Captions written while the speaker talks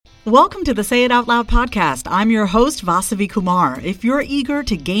Welcome to the Say It Out Loud podcast. I'm your host, Vasavi Kumar. If you're eager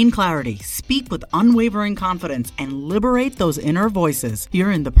to gain clarity, speak with unwavering confidence, and liberate those inner voices,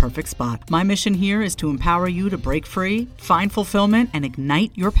 you're in the perfect spot. My mission here is to empower you to break free, find fulfillment, and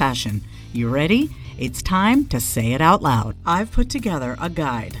ignite your passion. You ready? It's time to say it out loud. I've put together a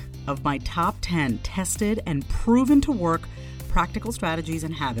guide of my top 10 tested and proven to work practical strategies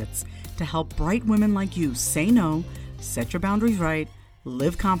and habits to help bright women like you say no, set your boundaries right,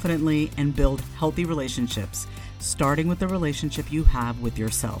 live confidently, and build healthy relationships, starting with the relationship you have with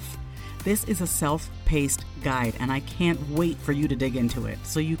yourself. This is a self-paced guide, and I can't wait for you to dig into it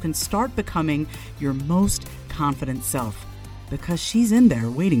so you can start becoming your most confident self, because she's in there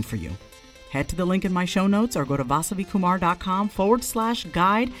waiting for you. Head to the link in my show notes or go to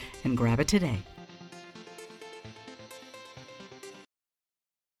vasavikumar.com/guide and grab it today.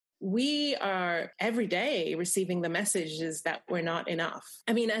 We are every day receiving the messages that we're not enough.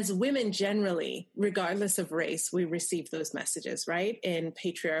 I mean, as women generally, regardless of race, we receive those messages, right? In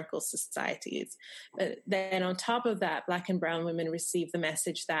patriarchal societies. But then on top of that, Black and brown women receive the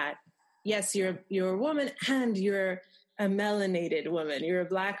message that, yes, you're a woman and you're a melanated woman. You're a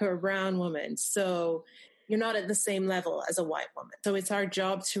Black or a brown woman. So you're not at the same level as a white woman. So it's our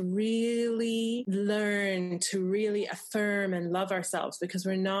job to really learn to really affirm and love ourselves, because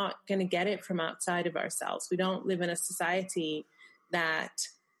we're not going to get it from outside of ourselves. We don't live in a society that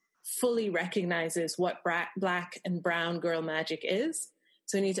fully recognizes what Black and brown girl magic is.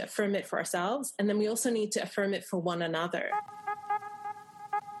 So we need to affirm it for ourselves. And then we also need to affirm it for one another.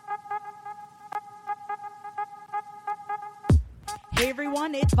 Hey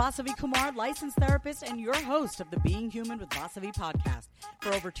everyone, it's Vasavi Kumar, licensed therapist and your host of the Being Human with Vasavi podcast.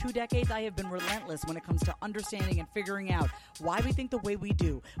 For over 2 decades, I have been relentless when it comes to understanding and figuring out why we think the way we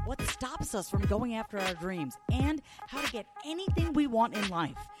do, what stops us from going after our dreams, and how to get anything we want in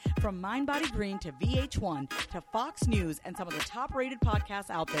life. From Mind Body Green to VH1 to Fox News and some of the top-rated podcasts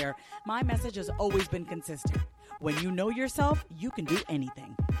out there, my message has always been consistent. When you know yourself, you can do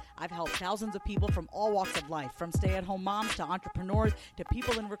anything. I've helped thousands of people from all walks of life, from stay-at-home moms to entrepreneurs to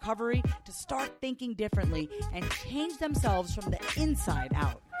people in recovery, to start thinking differently and change themselves from the inside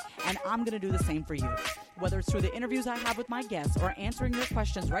out. And I'm going to do the same for you. Whether it's through the interviews I have with my guests or answering your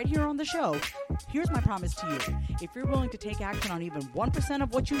questions right here on the show, here's my promise to you. If you're willing to take action on even 1%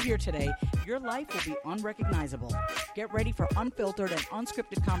 of what you hear today, your life will be unrecognizable. Get ready for unfiltered and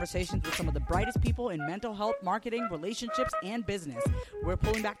unscripted conversations with some of the brightest people in mental health, marketing, relationships, and business. We're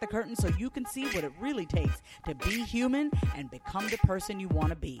pulling back the curtain so you can see what it really takes to be human and become the person you want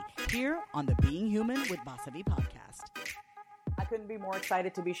to be. Here on the Being Human with Vasavi podcast. I couldn't be more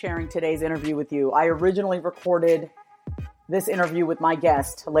excited to be sharing today's interview with you. I originally recorded this interview with my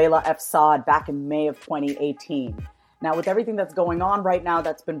guest, Layla F. Saad, back in May of 2018. Now, with everything that's going on right now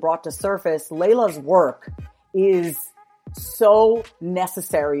that's been brought to surface, Layla's work is so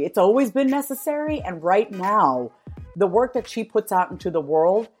necessary. It's always been necessary, and right now, the work that she puts out into the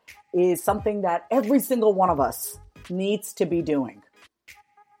world is something that every single one of us needs to be doing,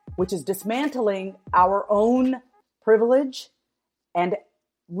 which is dismantling our own privilege and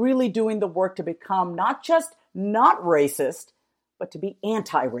really doing the work to become not just not racist, but to be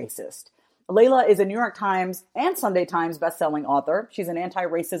anti-racist. Layla is a New York Times and Sunday Times bestselling author. She's an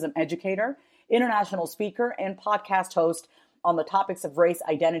anti-racism educator, international speaker, and podcast host on the topics of race,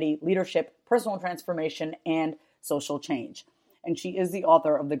 identity, leadership, personal transformation, and social change. And she is the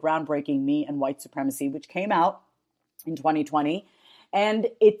author of the groundbreaking Me and White Supremacy, which came out in 2020. And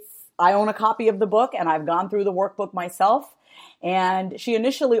I own a copy of the book, and I've gone through the workbook myself. And she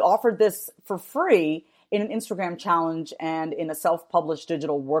initially offered this for free in an Instagram challenge and in a self-published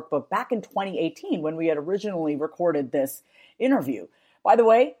digital workbook back in 2018 when we had originally recorded this interview. By the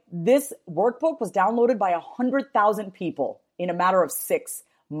way, this workbook was downloaded by 100,000 people in a matter of 6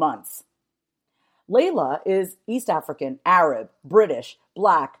 months. Layla is East African, Arab, British,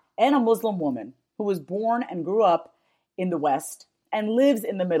 Black, and a Muslim woman who was born and grew up in the West and lives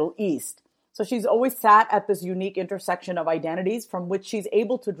in the Middle East. So she's always sat at this unique intersection of identities from which she's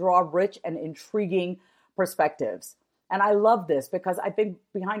able to draw rich and intriguing perspectives. And I love this because I think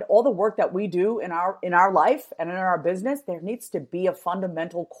behind all the work that we do in our life and in our business, there needs to be a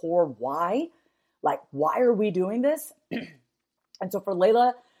fundamental core why. Like, why are we doing this? And so for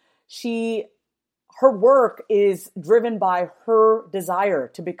Layla, her work is driven by her desire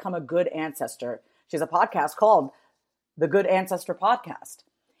to become a good ancestor. She has a podcast called The Good Ancestor Podcast.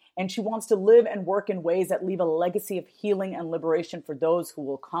 And she wants to live and work in ways that leave a legacy of healing and liberation for those who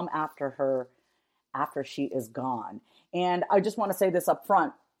will come after her after she is gone. And I just want to say this up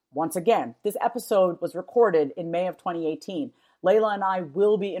front. Once again, this episode was recorded in May of 2018. Layla and I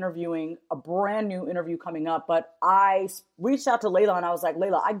will be interviewing a brand new interview coming up, but I reached out to Layla and I was like,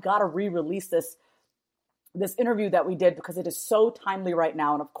 Layla, I got to re-release this interview that we did because it is so timely right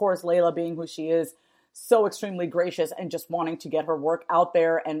now. And of course, Layla, being who she is, so extremely gracious and just wanting to get her work out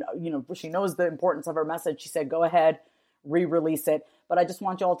there. And, she knows the importance of her message. She said, go ahead, re-release it. But I just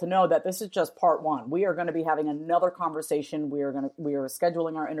want you all to know that this is just part one. We are going to be having another conversation. We are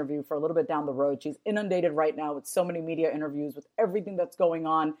scheduling our interview for a little bit down the road. She's inundated right now with so many media interviews, with everything that's going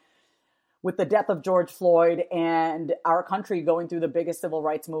on, with the death of George Floyd and our country going through the biggest civil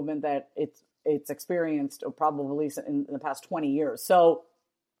rights movement that it's experienced, or probably in the past 20 years. So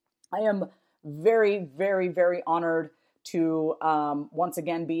I am very, very, very honored to once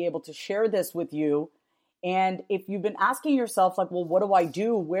again be able to share this with you. And if you've been asking yourself, like, well, what do I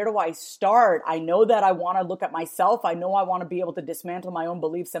do? Where do I start? I know that I want to look at myself. I know I want to be able to dismantle my own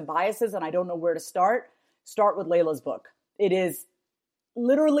beliefs and biases, and I don't know where to start. Start with Layla's book. It is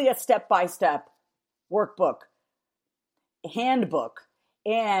literally a step-by-step workbook, handbook,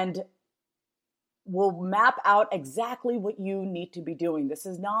 and will map out exactly what you need to be doing. This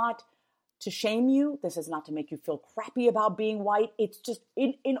is not to shame you. This is not to make you feel crappy about being white. It's just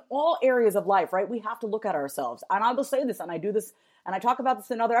in all areas of life, right? We have to look at ourselves. And I will say this, and I do this, and I talk about this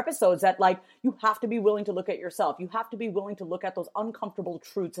in other episodes, that like, you have to be willing to look at yourself. You have to be willing to look at those uncomfortable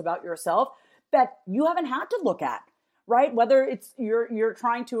truths about yourself that you haven't had to look at, right? Whether it's you're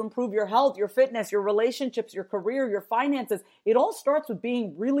trying to improve your health, your fitness, your relationships, your career, your finances, it all starts with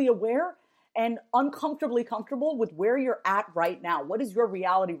being really aware and uncomfortably comfortable with where you're at right now. What is your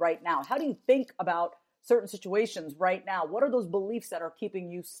reality right now? How do you think about certain situations right now? What are those beliefs that are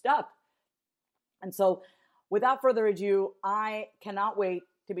keeping you stuck? And so without further ado, I cannot wait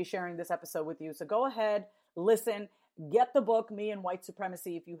to be sharing this episode with you. So go ahead, listen, get the book, Me and White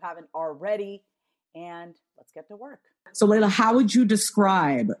Supremacy, if you haven't already, and let's get to work. So Layla, how would you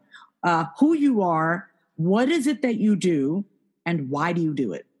describe who you are? What is it that you do? And why do you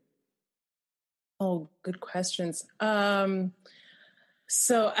do it? Oh, good questions. So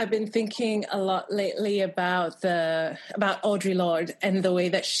I've been thinking a lot lately about Audre Lorde and the way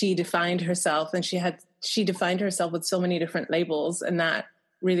that she defined herself, and she defined herself with so many different labels, and that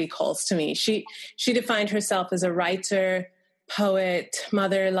really calls to me. She defined herself as a writer, poet,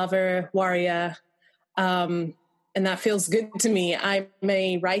 mother, lover, warrior, and that feels good to me. I'm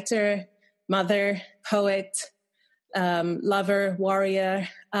a writer, mother, poet, lover, warrior.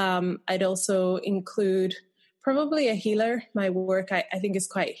 I'd also include probably a healer. My work, I think, is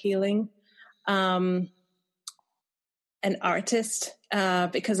quite healing. An artist,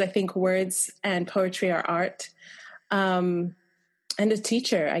 because I think words and poetry are art. And a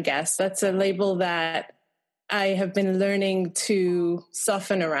teacher, I guess. That's a label that I have been learning to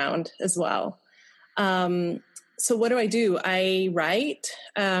soften around as well. So what do? I write.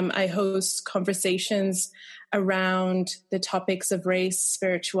 I host conversations around the topics of race,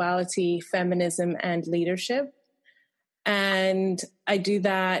 spirituality, feminism, and leadership. And I do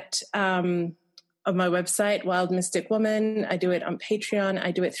that on my website, Wild Mystic Woman. I do it on Patreon.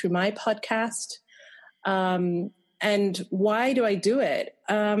 I do it through my podcast. And why do I do it?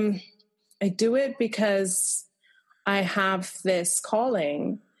 I do it because I have this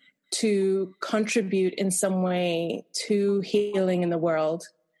calling to contribute in some way to healing in the world.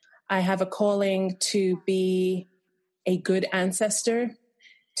 I have a calling to be a good ancestor,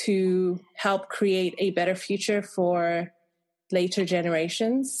 to help create a better future for later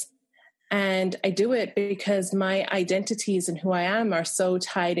generations. And I do it because my identities and who I am are so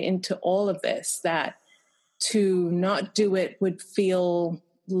tied into all of this that to not do it would feel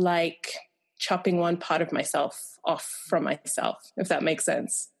like chopping one part of myself off from myself, if that makes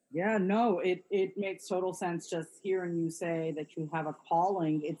sense. Yeah, no, it makes total sense just hearing you say that you have a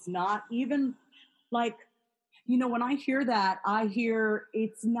calling. It's not even like, when I hear that, I hear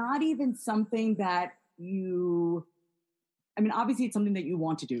it's not even something that obviously it's something that you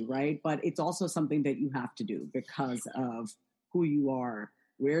want to do, right? But it's also something that you have to do because of who you are,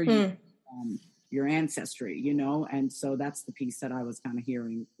 where you your ancestry, and so that's the piece that I was kind of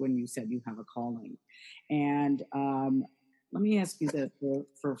hearing when you said you have a calling. And let me ask you this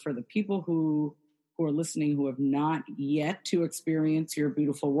for the people who are listening who have not yet to experience your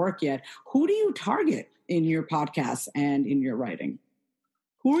beautiful work yet, who do you target in your podcasts and in your writing?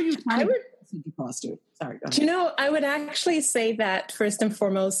 Who are you trying to across to? Sorry, go ahead. I would actually say that first and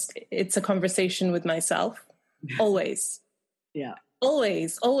foremost, it's a conversation with myself. Always. Yeah.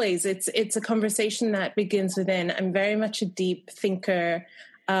 Always. It's a conversation that begins within. I'm very much a deep thinker,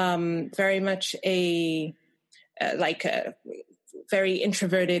 very much very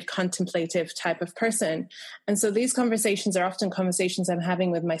introverted, contemplative type of person. And so these conversations are often conversations I'm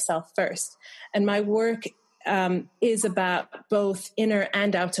having with myself first. And my work is about both inner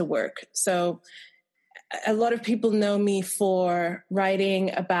and outer work. So a lot of people know me for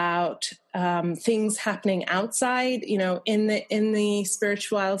writing about things happening outside, you know, in the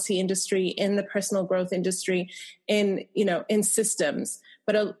spirituality industry, in the personal growth industry, in systems.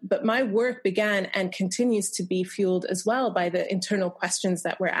 But my work began and continues to be fueled as well by the internal questions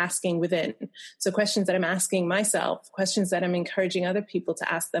that we're asking within. So questions that I'm asking myself, questions that I'm encouraging other people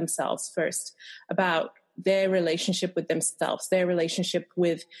to ask themselves first about their relationship with themselves, their relationship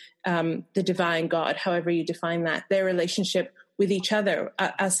with the divine God, however you define that, their relationship with each other,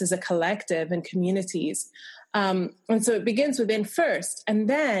 us as a collective and communities. And so it begins within first. And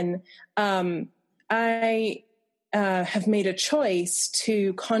then I have made a choice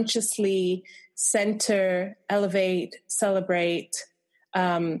to consciously center, elevate, celebrate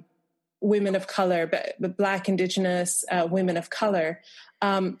women of color, but Black, Indigenous women of color,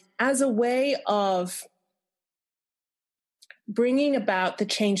 as a way of bringing about the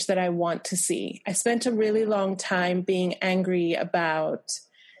change that I want to see. I spent a really long time being angry about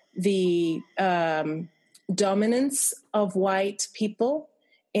the dominance of white people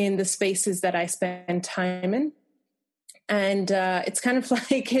in the spaces that I spend time in. And it's kind of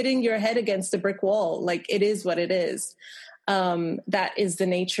like hitting your head against a brick wall. Like, it is what it is. That is the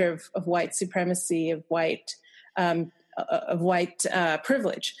nature of white supremacy, of white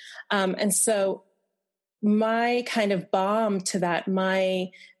privilege. And so my kind of balm to that,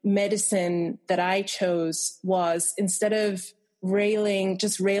 my medicine that I chose was, instead of railing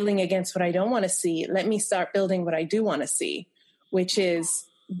against what I don't want to see, let me start building what I do want to see, which is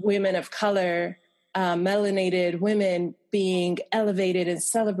women of color, melanated women being elevated and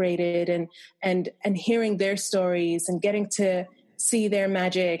celebrated, and hearing their stories and getting to see their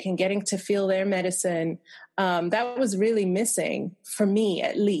magic and getting to feel their medicine. That was really missing for me,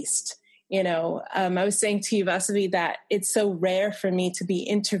 at least. You know, I was saying to you, Vasavi, that it's so rare for me to be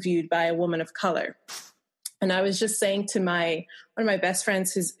interviewed by a woman of color. And I was just saying to one of my best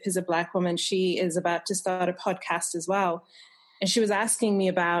friends, who's a Black woman, she is about to start a podcast as well. And she was asking me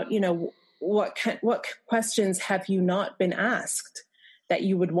about, you know, what questions have you not been asked that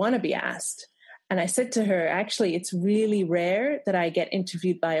you would want to be asked? And I said to her, actually, it's really rare that I get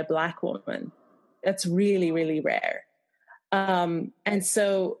interviewed by a Black woman. That's really, really rare. And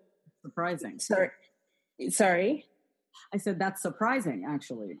so... Surprising. Sorry? I said, that's surprising,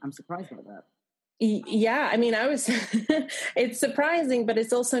 actually. I'm surprised by that. Yeah, I mean, it's surprising, but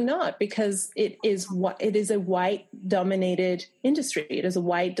it's also not, because it is a white dominated industry. It is a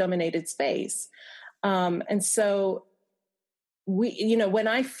white dominated space. And so when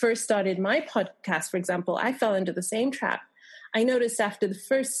I first started my podcast, for example, I fell into the same trap. I noticed after the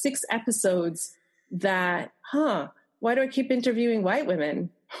first 6 episodes that, why do I keep interviewing white women?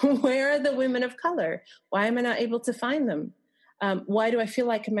 Where are the women of color? Why am I not able to find them? Why do I feel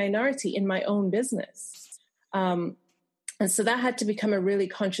like a minority in my own business? And so that had to become a really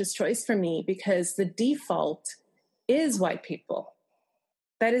conscious choice for me, because the default is white people.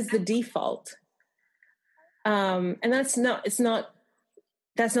 That is the default. And that's not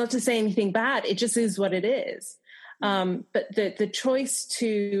to say anything bad. It just is what it is. But the choice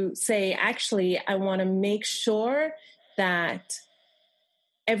to say, actually, I want to make sure that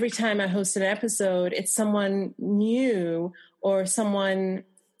every time I host an episode, it's someone new or someone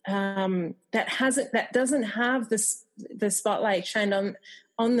that doesn't have the spotlight shined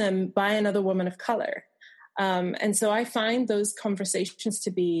on them by another woman of color. And so I find those conversations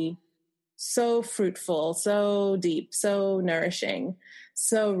to be so fruitful, so deep, so nourishing,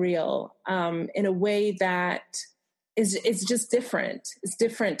 so real, in a way that is just different. It's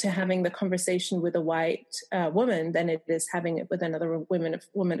different to having the conversation with a white woman than it is having it with another woman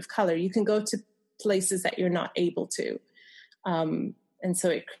of color. You can go to places that you're not able to. And so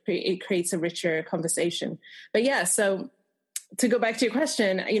it creates a richer conversation. But yeah, so to go back to your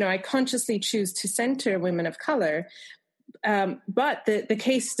question, I consciously choose to center women of color. But the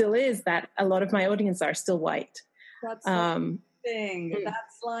case still is that a lot of my audience are still white. That's the thing.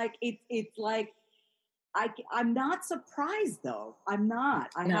 That's like, it's like, I'm not surprised though. I'm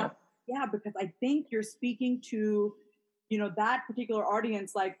not. Because I think you're speaking to, that particular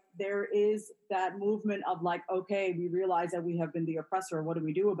audience. Like, there is that movement of like, okay, we realize that we have been the oppressor. What do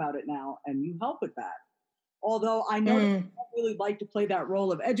we do about it now? And you help with that. Although I know that you don't really like to play that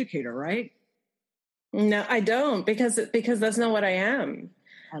role of educator, right? No, I don't, because that's not what I am.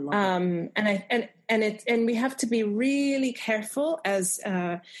 I love that. And we have to be really careful as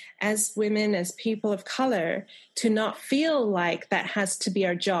women, as people of color, to not feel like that has to be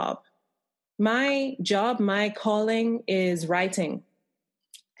our job. My job, my calling is writing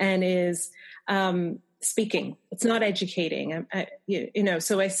and is speaking. It's not educating.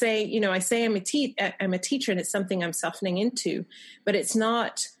 So I say I'm a teacher, and it's something I'm softening into, but it's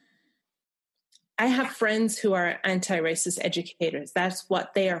not. I have friends who are anti-racist educators. That's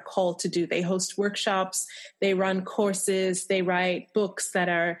what they are called to do. They host workshops, they run courses, they write books that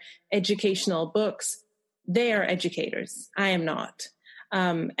are educational books. They are educators. I am not.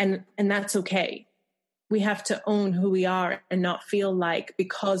 And that's okay. We have to own who we are and not feel like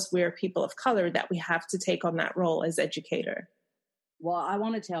because we're people of color that we have to take on that role as educator. Well, I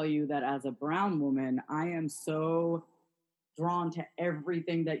want to tell you that as a brown woman, I am so drawn to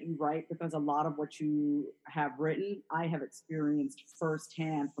everything that you write, because a lot of what you have written, I have experienced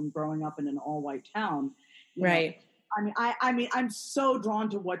firsthand from growing up in an all-white town. Right. I mean, I'm so drawn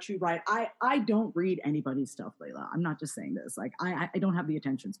to what you write. I don't read anybody's stuff, Layla. I'm not just saying this. Like, I don't have the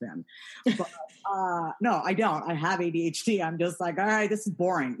attention span. But, no, I don't. I have ADHD. I'm just like, all right, this is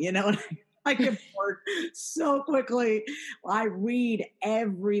boring. I get bored so quickly. I read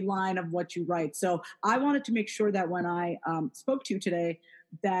every line of what you write. So I wanted to make sure that when I spoke to you today,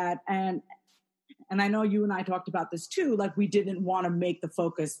 that, and I know you and I talked about this too, like we didn't want to make the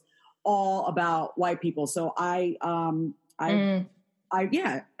focus all about white people. So I didn't,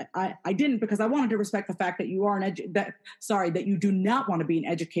 because I wanted to respect the fact that you are that you do not want to be an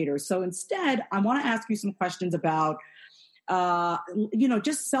educator. So instead, I want to ask you some questions about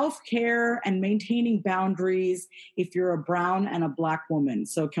just self-care and maintaining boundaries if you're a brown and a Black woman.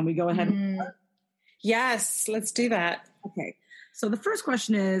 So can we go ahead? Yes, let's do that. Okay. So the first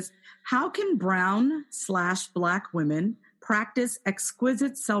question is, how can brown/Black women practice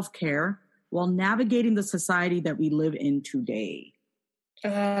exquisite self-care while navigating the society that we live in today?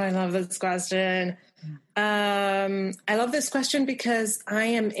 Oh, I love this question. I love this question because I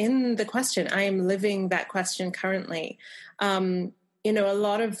am in the question. I am living that question currently. A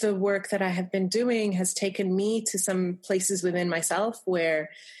lot of the work that I have been doing has taken me to some places within myself where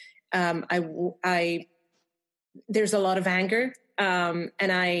there's a lot of anger, and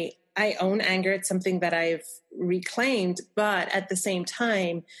I own anger. It's something that I've reclaimed, but at the same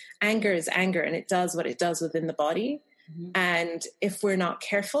time, anger is anger, and it does what it does within the body. Mm-hmm. And if we're not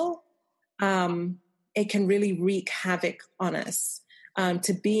careful, it can really wreak havoc on us.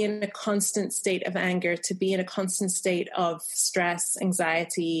 To be in a constant state of anger, to be in a constant state of stress,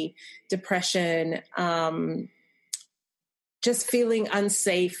 anxiety, depression, just feeling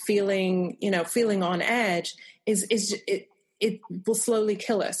unsafe, feeling on edge, it will slowly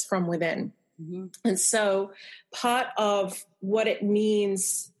kill us from within. Mm-hmm. And so part of what it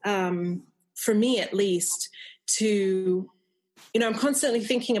means, for me at least, to, I'm constantly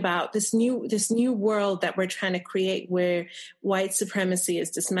thinking about this new world that we're trying to create where white supremacy is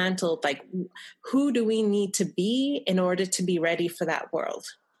dismantled. Like, who do we need to be in order to be ready for that world?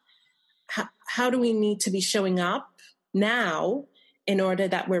 How do we need to be showing up now in order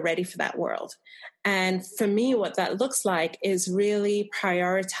that we're ready for that world? And for me, what that looks like is really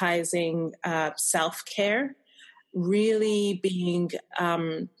prioritizing self-care, really being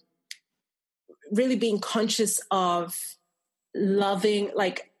conscious of loving.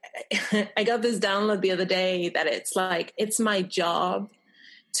 Like, I got this download the other day that it's like, it's my job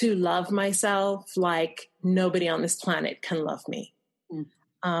to love myself like nobody on this planet can love me.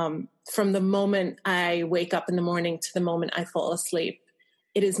 From the moment I wake up in the morning to the moment I fall asleep,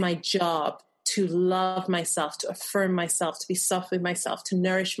 it is my job to love myself, to affirm myself, to be soft with myself, to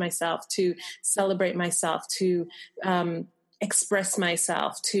nourish myself, to celebrate myself, to express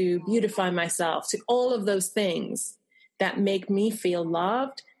myself, to beautify myself, to all of those things that make me feel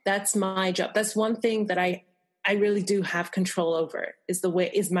loved. That's my job. That's one thing that I really do have control over,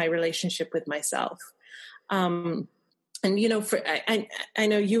 is my relationship with myself. And I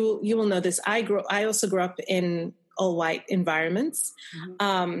know you will know this. I also grew up in all white environments,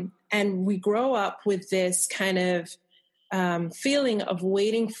 and we grow up with this kind of feeling of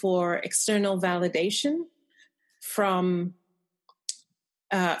waiting for external validation from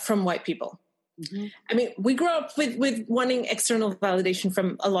white people. Mm-hmm. I mean, we grow up with wanting external validation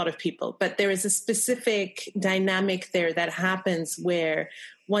from a lot of people, but there is a specific dynamic there that happens where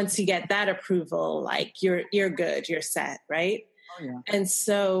once you get that approval, like you're good, you're set, right? Oh, yeah. And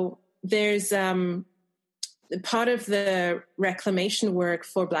so there's part of the reclamation work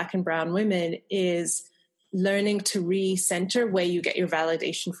for Black and brown women is learning to recenter where you get your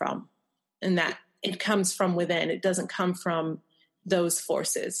validation from, and that it comes from within. It doesn't come from those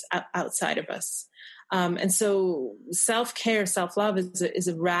forces outside of us. And so self-care, self-love is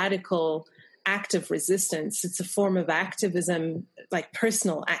a radical act of resistance. It's a form of activism, like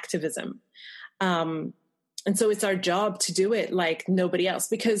personal activism. And so it's our job to do it like nobody else,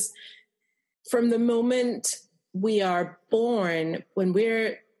 because from the moment we are born, when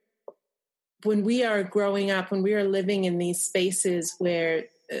we are growing up, when we are living in these spaces where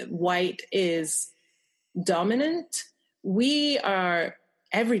white is dominant, we are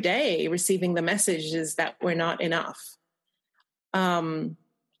every day receiving the messages that we're not enough.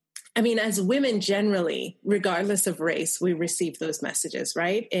 As women generally, regardless of race, we receive those messages,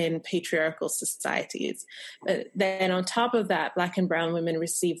 right? In patriarchal societies. Then on top of that, Black and brown women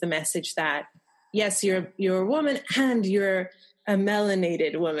receive the message that, yes, you're a woman and you're a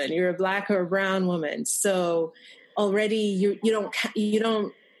melanated woman. You're a Black or a brown woman. So already you're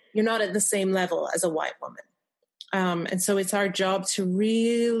not at the same level as a white woman. And so it's our job to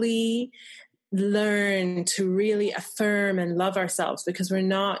really learn to really affirm and love ourselves, because we're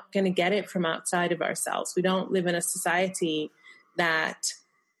not going to get it from outside of ourselves. We don't live in a society that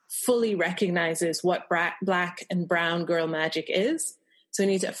fully recognizes what Black and brown girl magic is. So we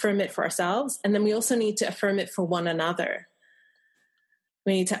need to affirm it for ourselves. And then we also need to affirm it for one another.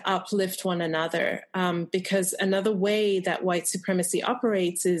 We need to uplift one another, because another way that white supremacy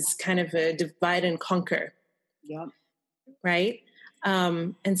operates is kind of a divide and conquer. Yeah. Right?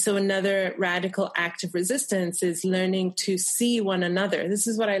 And so another radical act of resistance is learning to see one another. This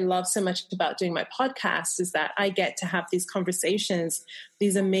is what I love so much about doing my podcast, is that I get to have these conversations,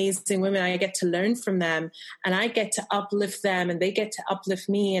 these amazing women. I get to learn from them, and I get to uplift them, and they get to uplift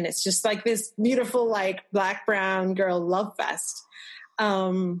me. And it's just like this beautiful, like Black, brown girl love fest.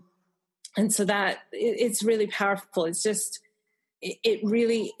 And so that it's really powerful. It's just, it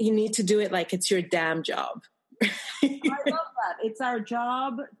really, you need to do it like it's your damn job. I love that. It's our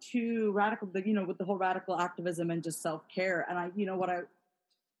job to with the whole radical activism and just self-care. And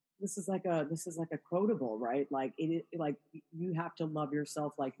this is like a quotable, right? Like you have to love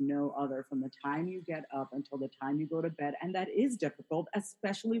yourself like no other from the time you get up until the time you go to bed. And that is difficult,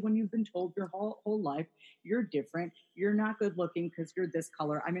 especially when you've been told your whole life, you're different. You're not good looking because you're this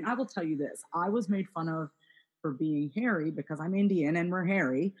color. I mean, I will tell you this. I was made fun of for being hairy because I'm Indian and we're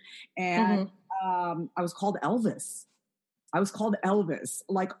hairy. And I was called Elvis.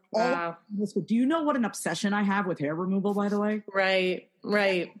 Like, wow. Do you know what an obsession I have with hair removal, by the way?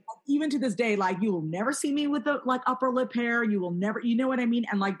 Right. Even to this day, like, you will never see me with the like upper lip hair. You will never, you know what I mean?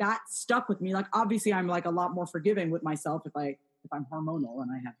 And like that stuck with me. Like, obviously I'm like a lot more forgiving with myself if I'm hormonal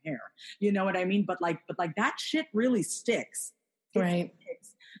and I have hair, you know what I mean? But that shit really sticks. Right.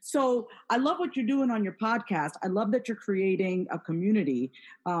 So I love what you're doing on your podcast. I love that you're creating a community.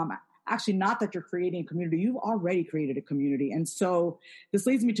 Actually, not that you're creating a community. You've already created a community. And so this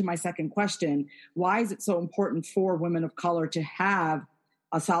leads me to my second question. Why is it so important for women of color to have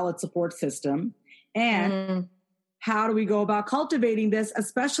a solid support system? And how do we go about cultivating this?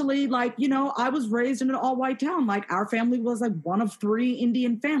 Especially like, I was raised in an all-white town. Like, our family was like one of 3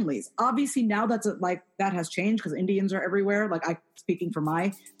 Indian families. Obviously now that has changed because Indians are everywhere. Like, I speaking for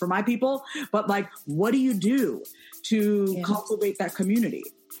my people, but like, what do you do to cultivate that community?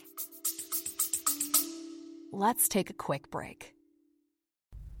 Let's take a quick break.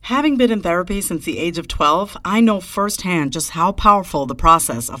 Having been in therapy since the age of 12, I know firsthand just how powerful the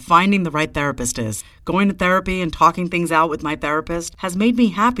process of finding the right therapist is. Going to therapy and talking things out with my therapist has made me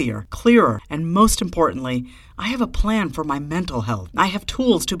happier, clearer, and most importantly, I have a plan for my mental health. I have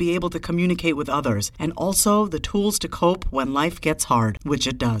tools to be able to communicate with others, and also the tools to cope when life gets hard, which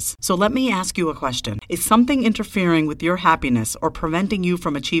it does. So let me ask you a question. Is something interfering with your happiness or preventing you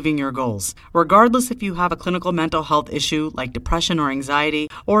from achieving your goals? Regardless if you have a clinical mental health issue like depression or anxiety,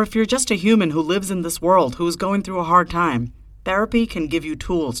 or if you're just a human who lives in this world who is going through a hard time, therapy can give you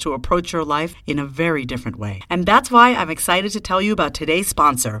tools to approach your life in a very different way. And that's why I'm excited to tell you about today's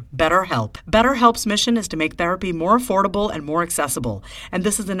sponsor, BetterHelp. BetterHelp's mission is to make therapy more affordable and more accessible. And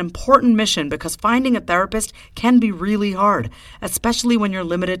this is an important mission because finding a therapist can be really hard, especially when you're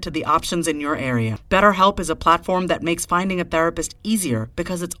limited to the options in your area. BetterHelp is a platform that makes finding a therapist easier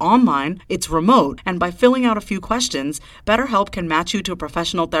because it's online, it's remote, and by filling out a few questions, BetterHelp can match you to a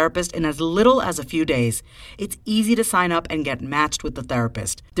professional therapist in as little as a few days. It's easy to sign up and get get matched with the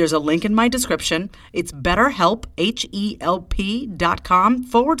therapist. There's a link in my description. It's BetterHelp,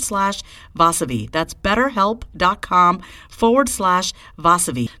 HELP.com/Vasavi. That's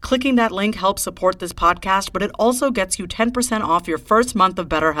BetterHelp.com/Vasavi. Clicking that link helps support this podcast, but it also gets you 10% off your first month of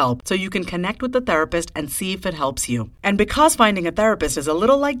BetterHelp, so you can connect with the therapist and see if it helps you. And because finding a therapist is a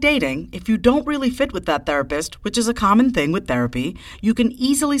little like dating, if you don't really fit with that therapist, which is a common thing with therapy, you can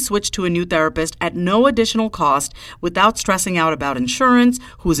easily switch to a new therapist at no additional cost without stressing out about insurance,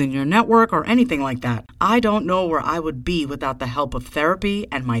 who's in your network, or anything like that. I don't know where I would be without the help of therapy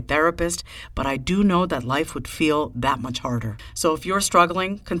and my therapist, but I do know that life would feel that much harder. So if you're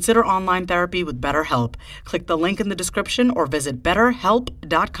struggling, consider online therapy with BetterHelp. Click the link in the description or visit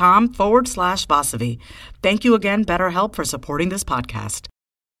BetterHelp.com/Vasavi. Thank you again, BetterHelp, for supporting this podcast.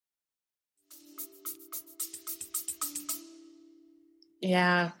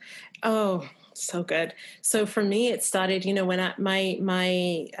 Yeah. Oh, so good. So for me, it started, when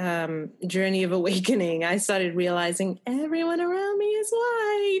my journey of awakening, I started realizing everyone around me is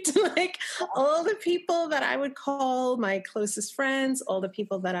white. Like all the people that I would call my closest friends, all the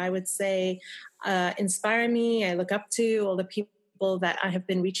people that I would say inspire me, I look up to, all the people that I have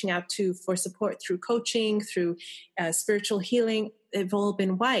been reaching out to for support through coaching, through spiritual healing, they've all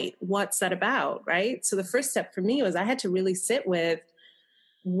been white. What's that about, right? So the first step for me was I had to really sit with,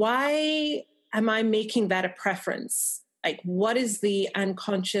 why am I making that a preference? Like, what is the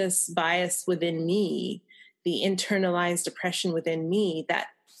unconscious bias within me, the internalized oppression within me that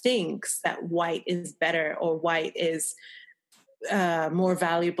thinks that white is better or white is more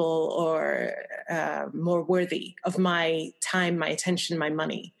valuable or more worthy of my time, my attention, my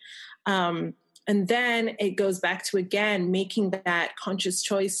money? And then it goes back to, again, making that conscious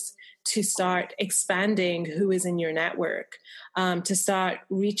choice to start expanding who is in your network, to start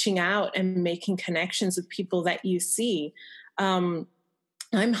reaching out and making connections with people that you see. I'm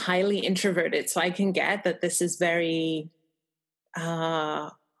highly introverted, so I can get that this is very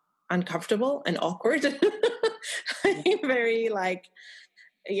uncomfortable and awkward. Very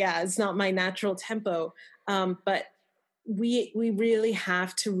it's not my natural tempo. But we really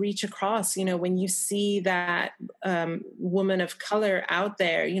have to reach across, when you see that woman of color out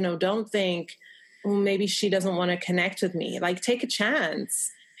there, don't think, well, maybe she doesn't want to connect with me. Like, take a chance.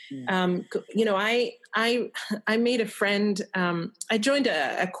 Yeah. I made a friend. I joined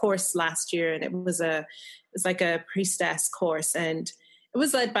a course last year, and it was like a priestess course, and it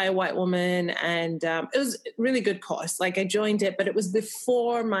was led by a white woman, and it was a really good course. Like, I joined it, but it was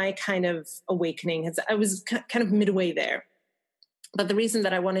before my kind of awakening. I was kind of midway there. But the reason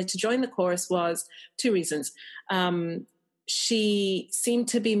that I wanted to join the course was two reasons. She seemed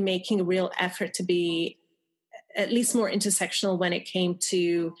to be making a real effort to be at least more intersectional when it came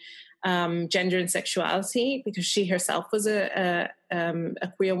to gender and sexuality, because she herself was a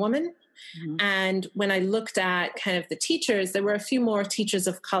queer woman. Mm-hmm. And when I looked at kind of the teachers, there were a few more teachers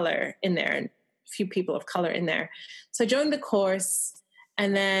of color in there and a few people of color in there. So I joined the course,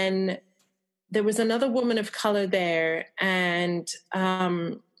 and then there was another woman of color there, and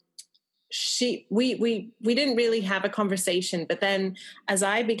we didn't really have a conversation. But then as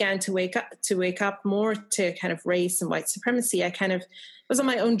I began to wake up more to kind of race and white supremacy, I kind of was on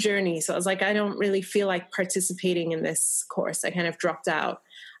my own journey. So I was like, I don't really feel like participating in this course. I kind of dropped out.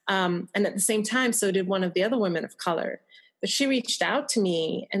 And at the same time, so did one of the other women of color. But she reached out to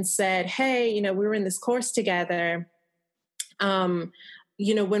me and said, hey, we were in this course together.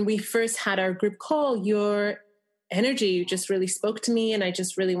 When we first had our group call, your energy just really spoke to me, and I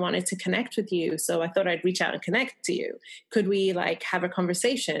just really wanted to connect with you. So I thought I'd reach out and connect to you. Could we have a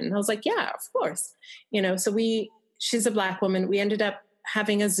conversation? And I was like, yeah, of course. So she's a Black woman. We ended up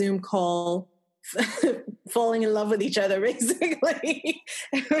having a Zoom call, falling in love with each other, basically.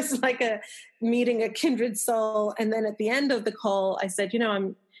 It was like meeting a kindred soul. And then at the end of the call, I said,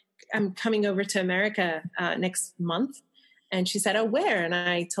 I'm coming over to America next month. And she said, oh, where? And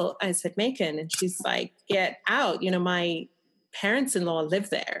I said, Macon. And she's like, get out. My parents-in-law live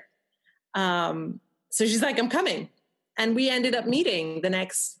there. So she's like, I'm coming. And we ended up meeting the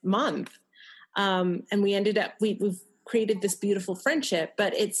next month. And we ended up, we've created this beautiful friendship,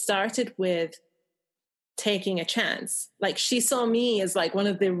 but it started with taking a chance. Like, she saw me as like one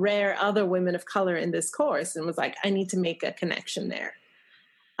of the rare other women of color in this course, and was like, I need to make a connection there.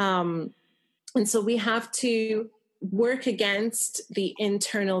 And so we have to work against the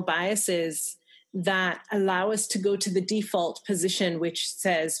internal biases that allow us to go to the default position, which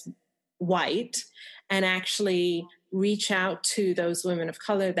says white, and actually reach out to those women of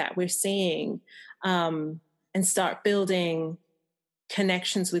color that we're seeing, and start building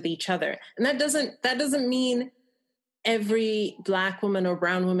connections with each other. And that doesn't mean every Black woman or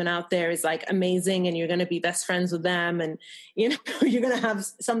brown woman out there is like amazing and you're going to be best friends with them and, you know, you're going to have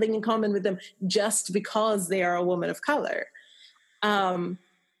something in common with them just because they are a woman of color.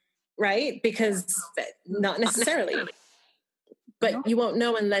 Right? Because not necessarily, but you won't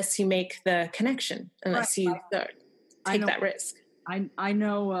know unless you make the connection, unless you take that risk. I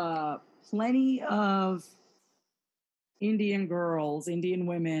know plenty of Indian girls, Indian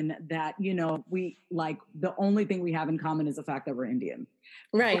women that, you know, we like the only thing we have in common is the fact that we're Indian.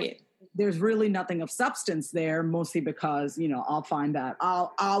 Right. But there's really nothing of substance there, mostly because, you know, I'll find that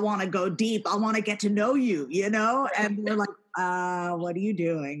I want to go deep. I want to get to know you, you know, and they're like, what are you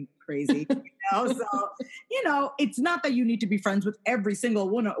doing? Crazy. You know? So, you know, it's not that you need to be friends with every single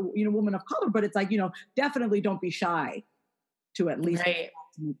woman, you know, woman of color, but it's like, you know, definitely don't be shy to at least make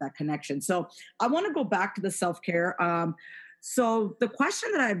that connection. So I want to go back to the self-care. So the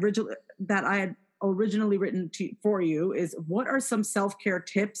question that I had originally written for you is, what are some self-care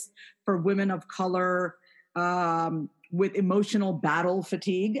tips for women of color with emotional battle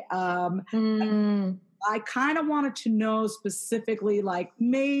fatigue? I kind of wanted to know specifically, like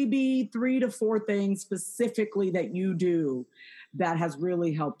maybe 3 to 4 things specifically that you do that has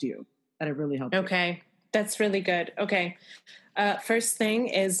really helped you, that have really helped you. Okay. That's really good. Okay. First thing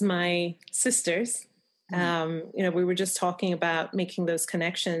is my sisters. You know, we were just talking about making those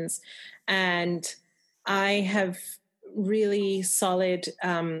connections, and I have really solid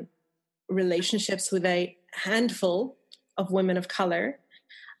relationships with a handful of women of color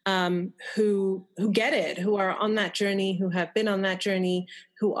who get it, who are on that journey, who have been on that journey,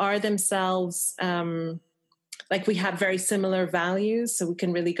 who are themselves like we have very similar values, so we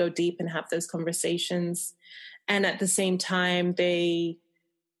can really go deep and have those conversations. And at the same time,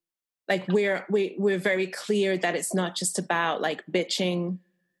 we're very clear that it's not just about like bitching,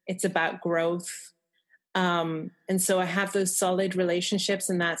 it's about growth. And so I have those solid relationships,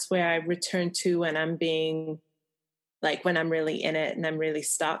 and that's where I return to when I'm being like, when I'm really in it and I'm really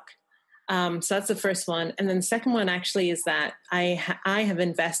stuck. So that's the first one. And then the second one actually is that I have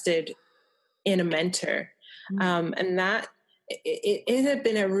invested in a mentor. And that it had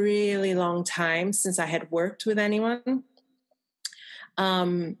been a really long time since I had worked with anyone,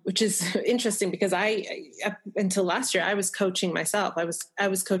 which is interesting because up until last year, I was coaching myself. I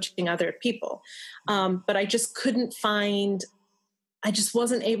was coaching other people, but I just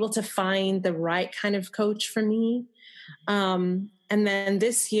wasn't able to find the right kind of coach for me. And then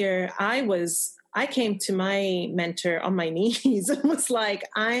this year I came to my mentor on my knees and was like,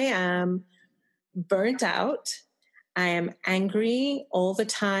 I am burnt out. I am angry all the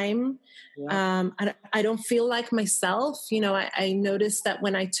time. Yeah. I don't feel like myself. You know, I noticed that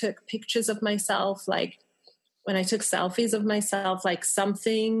when I took pictures of myself, like when I took selfies of myself, like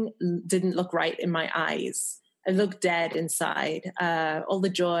something didn't look right in my eyes. I looked dead inside. All the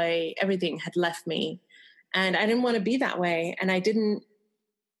joy, everything had left me. And I didn't want to be that way. And I didn't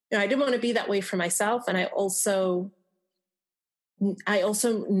want to be that way for myself. And I also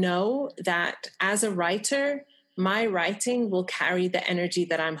know that as a writer, my writing will carry the energy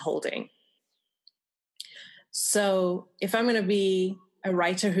that I'm holding. So if I'm going to be a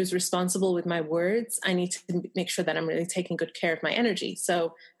writer who's responsible with my words, I need to make sure that I'm really taking good care of my energy.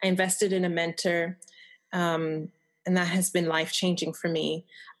 So I invested in a mentor, and that has been life-changing for me.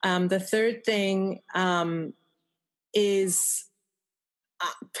 The third thing is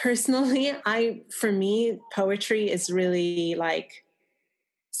personally, for me, poetry is really like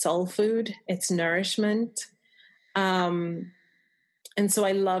soul food. It's nourishment. And so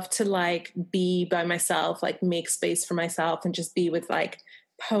I love to like be by myself, like make space for myself and just be with like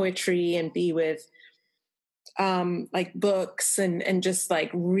poetry and be with like books and just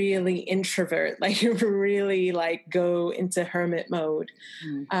like really introvert, like really like go into hermit mode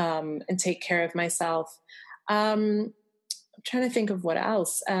and take care of myself. I'm trying to think of what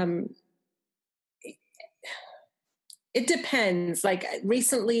else. It depends. Like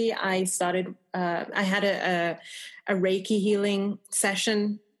recently I started, I had a Reiki healing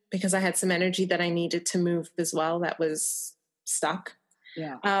session because I had some energy that I needed to move as well that was stuck.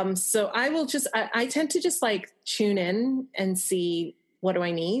 Yeah. So I tend to just like tune in and see what do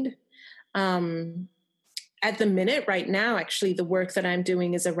I need. At the minute right now, actually, the work that I'm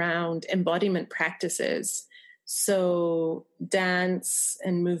doing is around embodiment practices. So dance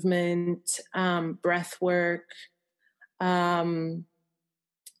and movement, breath work,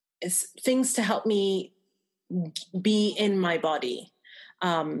 is things to help me be in my body.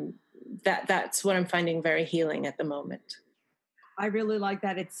 That's what I'm finding very healing at the moment. I really like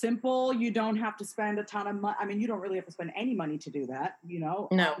that. It's simple. You don't have to spend a ton of money. I mean, you don't really have to spend any money to do that, you know?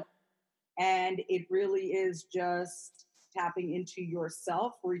 No. And it really is just tapping into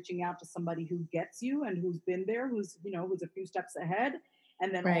yourself, reaching out to somebody who gets you and who's been there, who's a few steps ahead.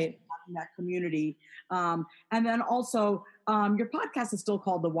 And then also having that community. And then also, your podcast is still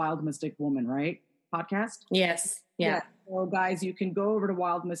called The Wild Mystic Woman, right? Podcast? Yes. Yeah. So guys, you can go over to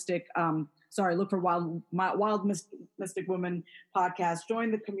Wild Mystic. Look for Wild Mystic Woman podcast.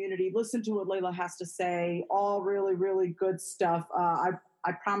 Join the community. Listen to what Layla has to say. All really, really good stuff.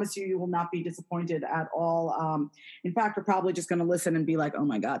 I promise you will not be disappointed at all. In fact, we're probably just going to listen and be like, oh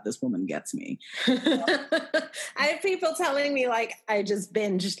my God, this woman gets me. I have people telling me like, I just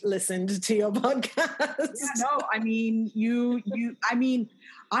binge listened to your podcast. Yeah, no, I mean,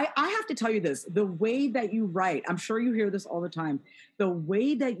 I have to tell you this, the way that you write, I'm sure you hear this all the time. The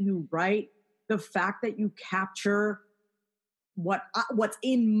way that you write, the fact that you capture what's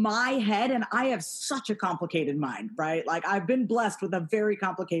in my head, and I have such a complicated mind, right? Like I've been blessed with a very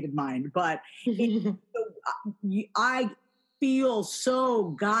complicated mind, but I feel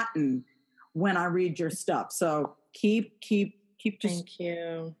so gotten when I read your stuff. So keep just. Thank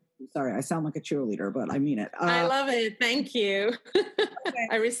you. Sorry, I sound like a cheerleader, but I mean it. I love it. Thank you. Okay.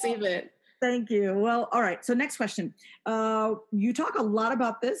 I receive it. Thank you. Well, all right. So next question. You talk a lot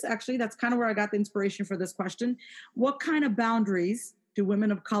about this. Actually, that's kind of where I got the inspiration for this question. What kind of boundaries do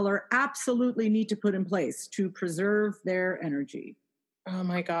women of color absolutely need to put in place to preserve their energy? Oh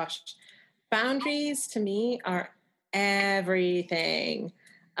my gosh. Boundaries to me are everything.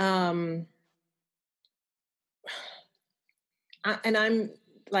 And I'm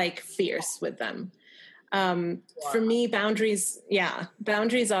like fierce with them. For me, boundaries are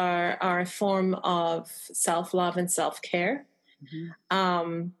a form of self-love and self-care.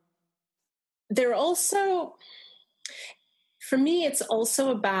 Mm-hmm. They're also, for me, it's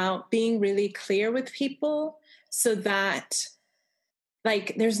also about being really clear with people so that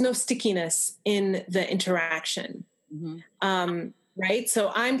like there's no stickiness in the interaction. Mm-hmm. Right.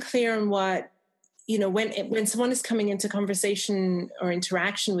 So I'm clear on what, when someone is coming into conversation or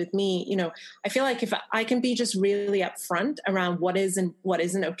interaction with me, I feel like if I can be just really upfront around what is and what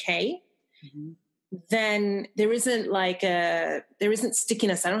isn't okay, mm-hmm. then there isn't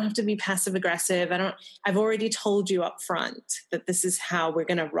stickiness. I don't have to be passive aggressive. I've already told you up front that this is how we're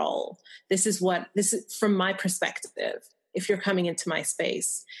going to roll. This is from my perspective, if you're coming into my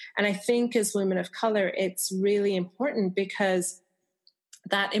space. And I think as women of color, it's really important because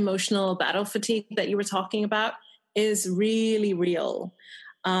that emotional battle fatigue that you were talking about is really real.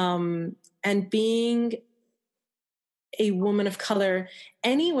 And being a woman of color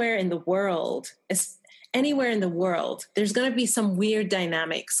anywhere in the world, there's going to be some weird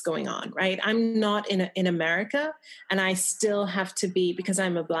dynamics going on, right? I'm not in America, and I still have to be, because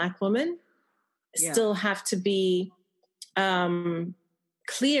I'm a Black woman, still have to be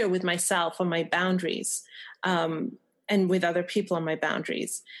clear with myself on my boundaries. And with other people on my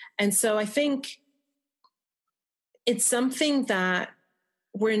boundaries. And so I think it's something that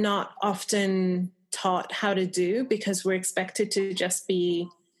we're not often taught how to do because we're expected to just be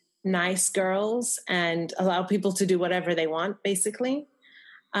nice girls and allow people to do whatever they want, basically.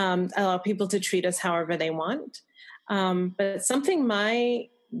 Allow people to treat us however they want. But something my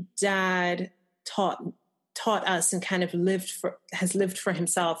dad taught us and kind of has lived for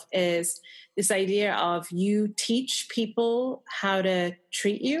himself is this idea of you teach people how to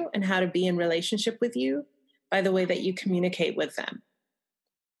treat you and how to be in relationship with you by the way that you communicate with them.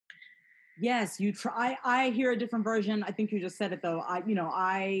 Yes, you try. I hear a different version. I think you just said it though.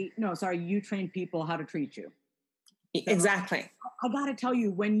 You train people how to treat you. So exactly. I gotta tell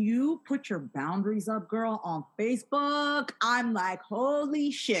you, when you put your boundaries up, girl, on Facebook, I'm like,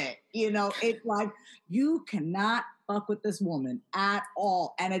 holy shit. It's like, you cannot fuck with this woman at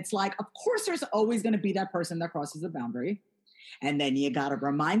all. And it's like, of course, there's always going to be that person that crosses the boundary. And then you got to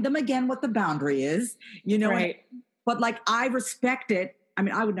remind them again what the boundary is, Right. But like, I respect it. I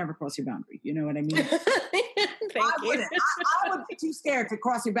mean, I would never cross your boundary. You know what I mean? I wouldn't. I would be too scared to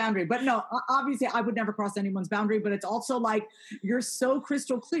cross your boundary. But no, obviously I would never cross anyone's boundary. But it's also like, you're so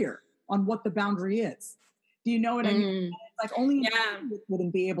crystal clear on what the boundary is. Do you know what I mean? It's like only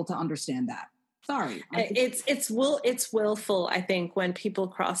wouldn't be able to understand that. Sorry. It's willful, I think, when people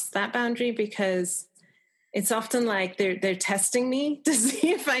cross that boundary, because it's often like they're testing me to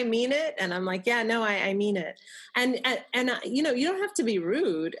see if I mean it. And I'm like, yeah, no, I mean it. And you don't have to be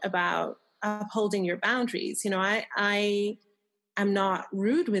rude about upholding your boundaries. I'm not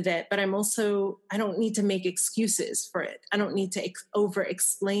rude with it, but I don't need to make excuses for it. I don't need to over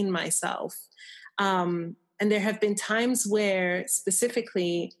explain myself. And there have been times where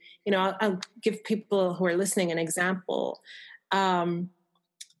specifically, I'll give people who are listening an example.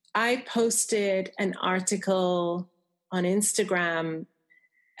 I posted an article on Instagram.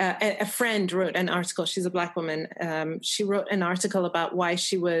 A friend wrote an article. She's a Black woman. She wrote an article about why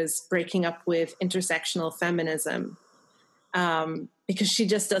she was breaking up with intersectional feminism, because she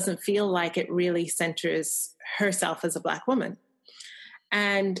just doesn't feel like it really centers herself as a Black woman.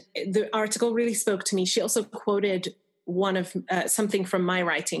 And the article really spoke to me. She also quoted one of something from my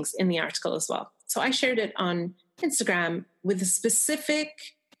writings in the article as well. So I shared it on Instagram with a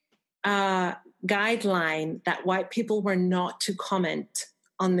specific guideline that white people were not to comment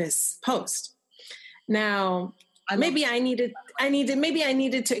on this post. Now, maybe I needed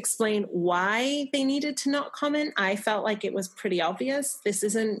to explain why they needed to not comment. I felt like it was pretty obvious. This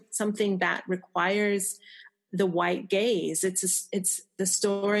isn't something that requires the white gaze. It's the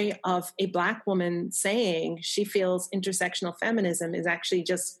story of a Black woman saying she feels intersectional feminism is actually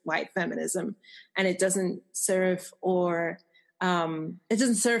just white feminism, and it doesn't serve her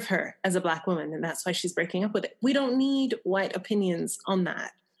as a Black woman, and that's why she's breaking up with it. We don't need white opinions on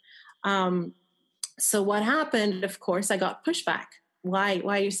that. So what happened? Of course, I got pushback. Why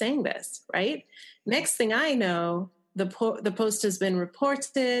are you saying this? Right? Next thing I know, the post has been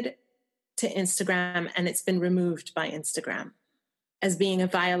reported to Instagram, and it's been removed by Instagram as being a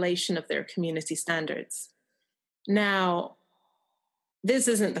violation of their community standards. Now, this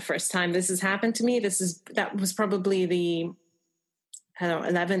isn't the first time this has happened to me. That was probably the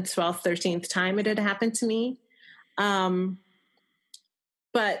 11th, 12th, 13th time it had happened to me. But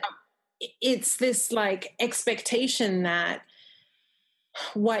it's this like expectation that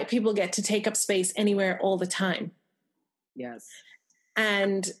white people get to take up space anywhere all the time. Yes.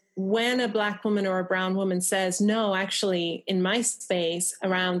 And when a Black woman or a brown woman says, no, actually, in my space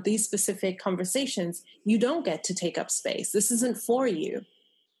around these specific conversations, you don't get to take up space. This isn't for you.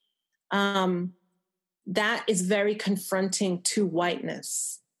 That is very confronting to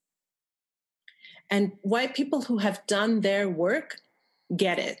whiteness. And white people who have done their work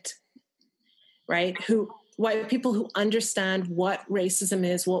get it, right? White people who understand what racism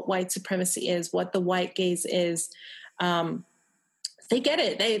is, what white supremacy is, what the white gaze is, they get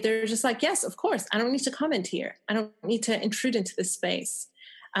it. They're just like, yes, of course. I don't need to comment here. I don't need to intrude into this space.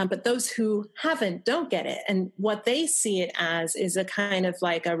 But those who haven't don't get it. And what they see it as is a kind of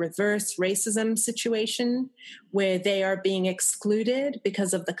like a reverse racism situation where they are being excluded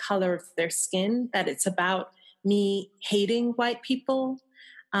because of the color of their skin, that it's about me hating white people.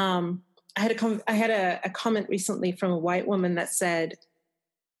 I had a comment recently from a white woman that said,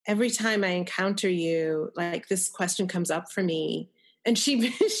 every time I encounter you, like this question comes up for me. And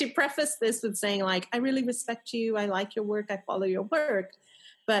she prefaced this with saying, like, I really respect you. I like your work. I follow your work.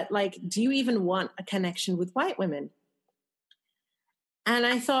 But, like, do you even want a connection with white women? And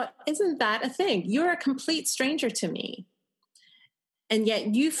I thought, isn't that a thing? You're a complete stranger to me. And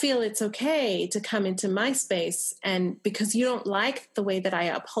yet you feel it's okay to come into my space. And because you don't like the way that I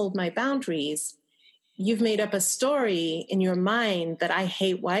uphold my boundaries, you've made up a story in your mind that I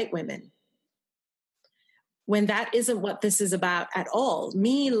hate white women. When that isn't what this is about at all.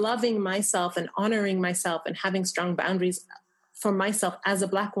 Me loving myself and honoring myself and having strong boundaries for myself as a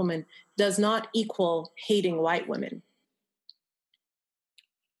Black woman does not equal hating white women.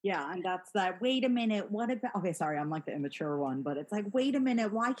 Yeah, and that's that, wait a minute, what about, okay, sorry, I'm like the immature one, but it's like, wait a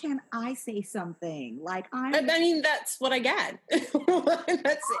minute, why can't I say something? Like, I mean, that's what I get. These are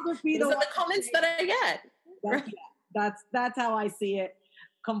the comments that I get. That's how I see it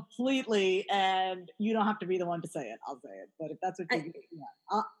completely, and you don't have to be the one to say it. I'll say it, but if that's what you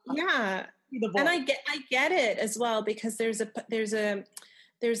and I get it as well, because there's a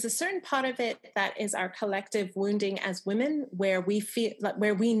certain part of it that is our collective wounding as women, where we feel like,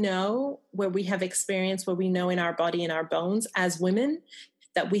 where we have experienced, where we know in our body, in our bones as women,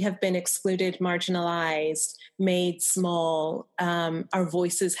 that we have been excluded, marginalized, made small, our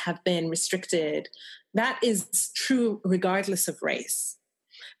voices have been restricted. That is true regardless of race.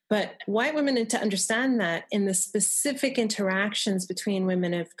 But white women need to understand that in the specific interactions between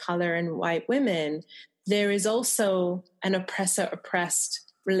women of color and white women, there is also an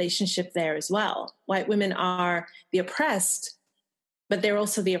oppressor-oppressed relationship there as well. White women are the oppressed, but they're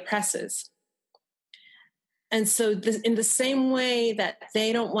also the oppressors. And so in the same way that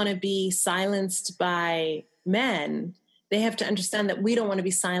they don't want to be silenced by men, they have to understand that we don't want to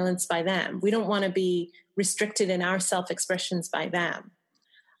be silenced by them. We don't want to be restricted in our self-expressions by them.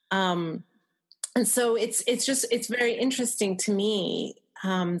 And so it's very interesting to me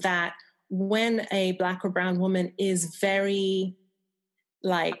that when a Black or brown woman is very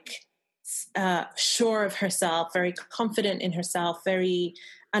sure of herself, very confident in herself, very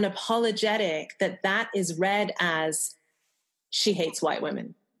unapologetic, that is read as she hates white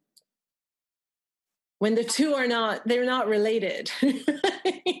women. when the two they're not related.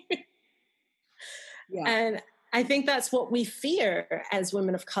 Yeah. And I think that's what we fear as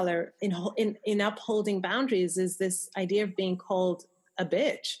women of color in upholding boundaries, is this idea of being called a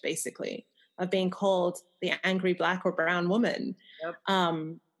bitch, basically, of being called the angry Black or brown woman. Yep.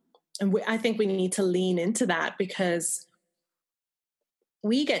 I think we need to lean into that, because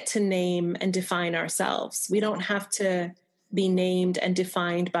we get to name and define ourselves. We don't have to be named and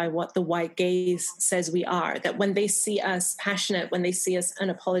defined by what the white gaze says we are. That when they see us passionate, when they see us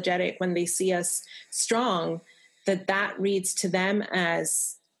unapologetic, when they see us strong, that reads to them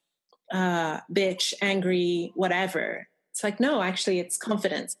as bitch, angry, whatever. It's like, no, actually it's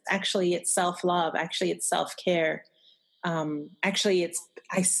confidence. Actually it's self-love. Actually it's self-care. Actually it's,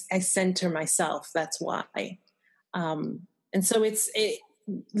 I center myself. That's why. And so it's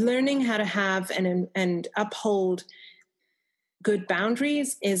learning how to have and uphold good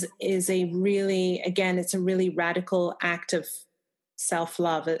boundaries is a really, again, it's a really radical act of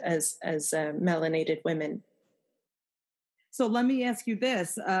self-love as melanated women. So let me ask you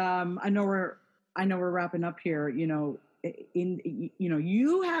this. I know we're wrapping up here. You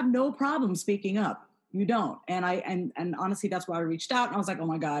have no problem speaking up. You don't. And honestly, that's why I reached out, and I was like, oh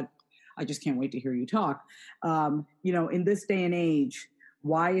my God, I just can't wait to hear you talk. In this day and age,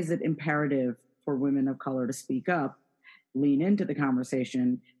 why is it imperative for women of color to speak up, lean into the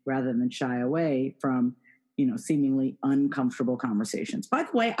conversation rather than shy away from, seemingly uncomfortable conversations? By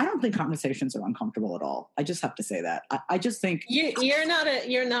the way, I don't think conversations are uncomfortable at all. I just have to say that. I just think you're a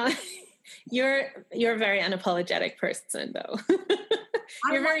very unapologetic person, though.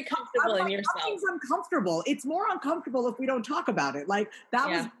 You're very comfortable in yourself. Nothing's uncomfortable. It's more uncomfortable if we don't talk about it. Like that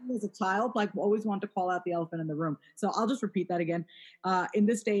was me as a child, like always wanted to call out the elephant in the room. So I'll just repeat that again. In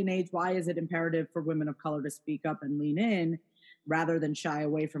this day and age, why is it imperative for women of color to speak up and lean in rather than shy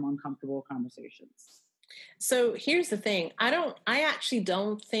away from uncomfortable conversations? So here's the thing. I actually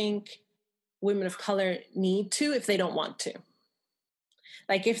don't think women of color need to if they don't want to.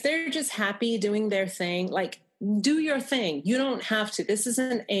 Like if they're just happy doing their thing, like do your thing. You don't have to. This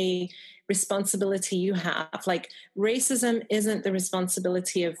isn't a responsibility you have. Like racism isn't the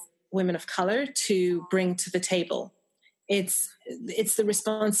responsibility of women of color to bring to the table. It's the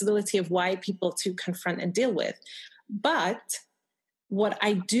responsibility of white people to confront and deal with. But what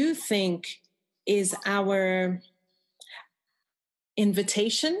I do think is our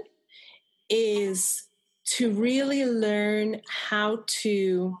invitation is to really learn how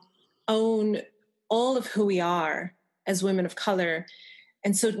to own all of who we are as women of color.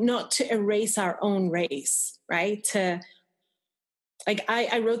 And so not to erase our own race, right?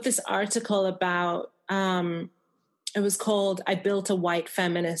 I wrote this article about, it was called, I Built a White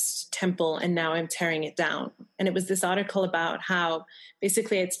Feminist Temple and Now I'm Tearing It Down. And it was this article about how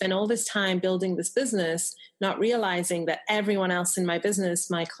basically I'd spent all this time building this business, not realizing that everyone else in my business,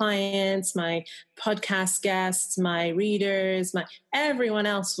 my clients, my podcast guests, my readers, everyone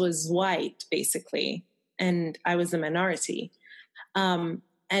else was white, basically. And I was the minority. And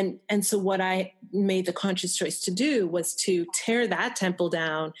so what I made the conscious choice to do was to tear that temple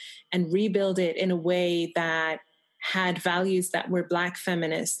down and rebuild it in a way that had values that were Black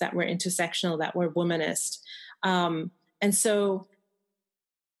feminist, that were intersectional, that were womanist. And so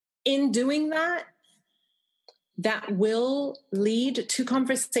in doing that, that will lead to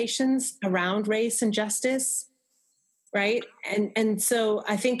conversations around race and justice, right? And so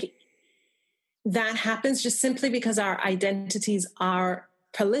I think that happens just simply because our identities are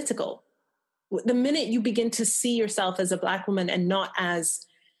political. The minute you begin to see yourself as a Black woman and not as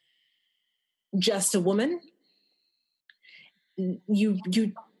just a woman, you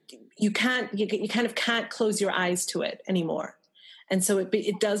kind of can't close your eyes to it anymore. And so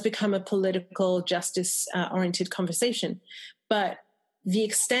it does become a political justice oriented conversation. But the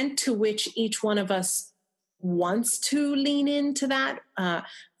extent to which each one of us wants to lean into that,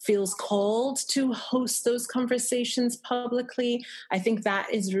 feels called to host those conversations publicly, I think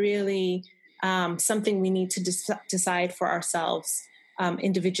that is really something we need to decide for ourselves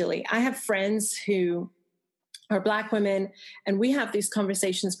individually. I have friends who are Black women, and we have these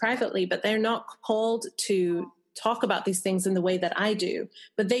conversations privately, but they're not called to talk about these things in the way that I do,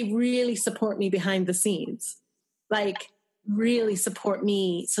 but they really support me behind the scenes, like really support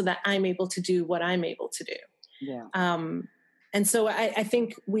me so that I'm able to do what I'm able to do. Yeah. And so I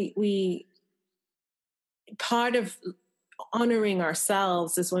think we part of honoring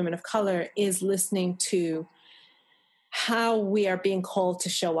ourselves as women of color is listening to how we are being called to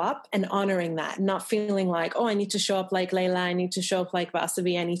show up and honoring that, not feeling like, oh, I need to show up like Layla, I need to show up like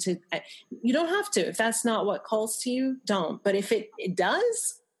Vasavi, you don't have to. If that's not what calls to you, don't. But if it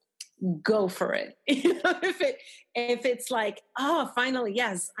does, go for it. If it's like, oh, finally,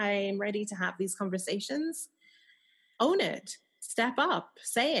 yes, I'm ready to have these conversations, own it, step up,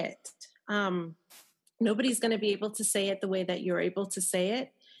 say it. Nobody's going to be able to say it the way that you're able to say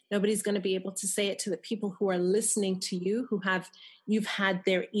it. Nobody's going to be able to say it to the people who are listening to you, you've had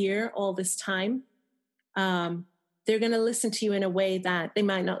their ear all this time. They're going to listen to you in a way that they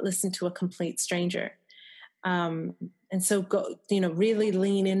might not listen to a complete stranger. And so go, really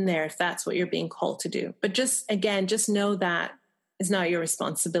lean in there if that's what you're being called to do. But just know that it's not your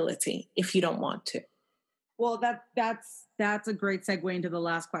responsibility if you don't want to. Well, that's a great segue into the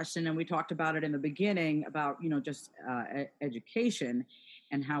last question. And we talked about it in the beginning about, just education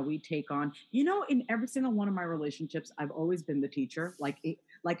and how we take on, in every single one of my relationships, I've always been the teacher. Like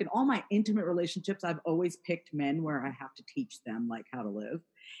in all my intimate relationships, I've always picked men where I have to teach them like how to live.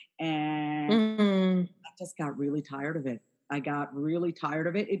 And I just got really tired of it.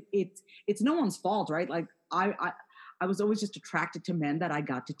 It's no one's fault, right? Like I was always just attracted to men that I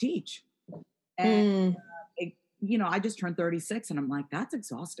got to teach. And, I just turned 36 and I'm like, that's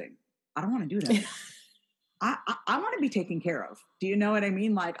exhausting. I don't want to do that. I want to be taken care of. Do you know what I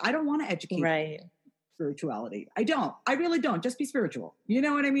mean? Like, I don't want to educate spirituality. I really don't. Just be spiritual. You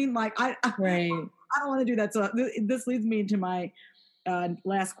know what I mean? Like, I don't want to do that. So this leads me into my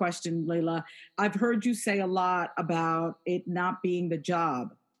last question, Layla. I've heard you say a lot about it not being the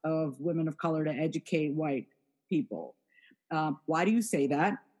job of women of color to educate white people. Why do you say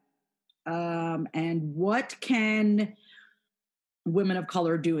that? And what can women of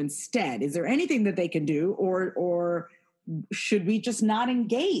color do instead? Is there anything that they can do, or should we just not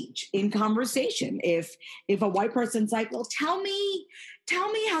engage in conversation? If a white person's like, well, tell me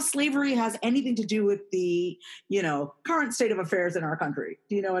how slavery has anything to do with the, current state of affairs in our country.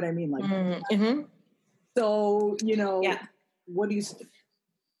 Do you know what I mean? Like, so, what do you say?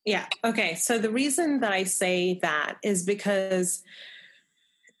 Yeah. Okay. So the reason that I say that is because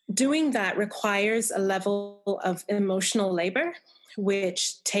doing that requires a level of emotional labor,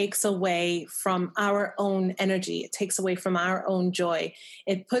 which takes away from our own energy. It takes away from our own joy.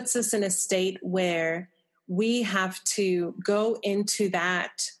 It puts us in a state where we have to go into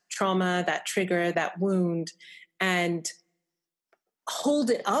that trauma, that trigger, that wound, and hold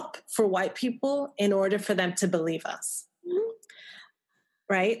it up for white people in order for them to believe us.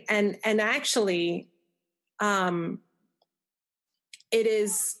 Right? And actually,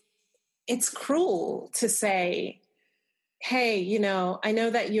 it's cruel to say, hey, I know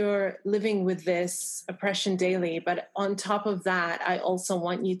that you're living with this oppression daily, but on top of that, I also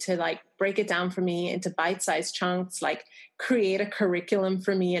want you to break it down for me into bite-sized chunks, create a curriculum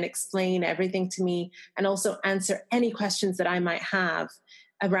for me and explain everything to me, and also answer any questions that I might have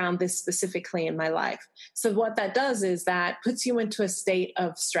around this specifically in my life. So what that does is that puts you into a state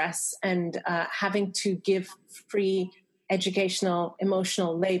of stress and having to give free educational,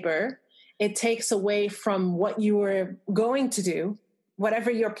 emotional labor. It takes away from what you were going to do. Whatever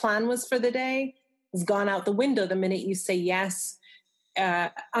your plan was for the day has gone out the window the minute you say yes,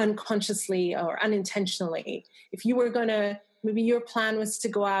 unconsciously or unintentionally. If you were maybe your plan was to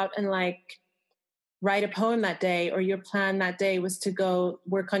go out and write a poem that day, or your plan that day was to go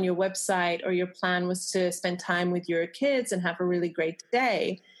work on your website, or your plan was to spend time with your kids and have a really great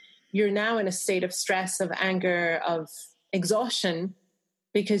day, you're now in a state of stress, of anger, of exhaustion,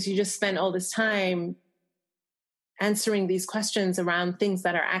 because you just spent all this time answering these questions around things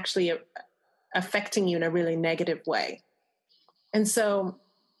that are actually affecting you in a really negative way. And so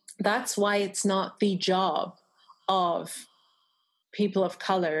that's why it's not the job of people of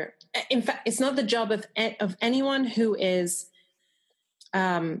color. In fact, it's not the job of anyone who is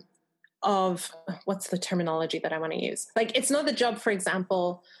what's the terminology that I want to use? It's not the job, for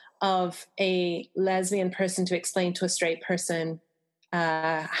example, of a lesbian person to explain to a straight person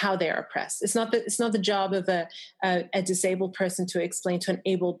how they're oppressed. It's not the job of a disabled person to explain to an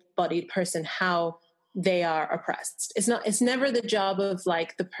able-bodied person how they are oppressed. It's never the job of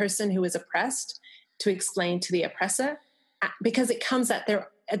the person who is oppressed to explain to the oppressor, because it comes at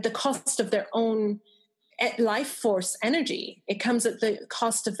the cost of their own life force energy. It comes at the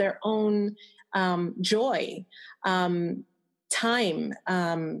cost of their own joy, time,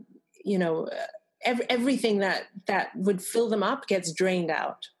 everything that would fill them up gets drained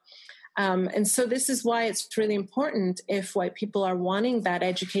out. And so this is why it's really important, if white people are wanting that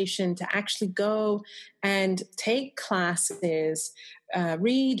education, to actually go and take classes,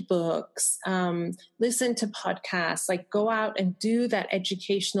 read books, listen to podcasts, go out and do that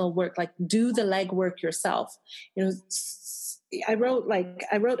educational work, do the legwork yourself. I wrote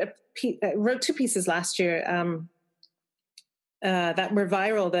two pieces last year. that were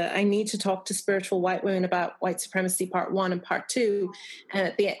viral, that I need to talk to spiritual white women about white supremacy, part 1 and part 2. And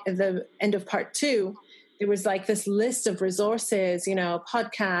at the end of part 2, there was like this list of resources, you know,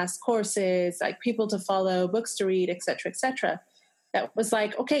 podcasts, courses, like people to follow, books to read, et cetera, that was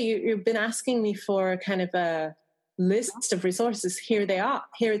like, okay, you've been asking me for kind of a list of resources. Here they are.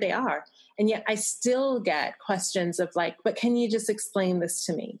 And yet I still get questions of like, but can you just explain this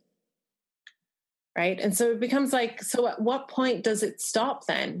to me? Right. And so it becomes like, so at what point does it stop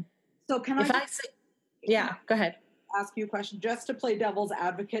then? So can I say, yeah, go ahead. Ask you a question just to play devil's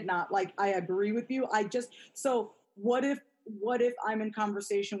advocate, not like I agree with you. So what if I'm in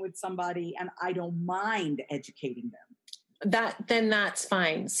conversation with somebody and I don't mind educating them? Then that's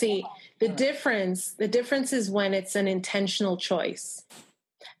fine. See, the difference is when it's an intentional choice,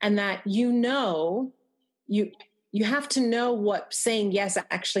 and that, you know, you have to know what saying yes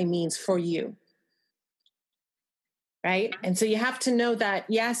actually means for you. Right. And so you have to know that,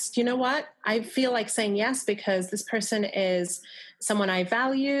 yes, you know what? I feel like saying yes because this person is someone I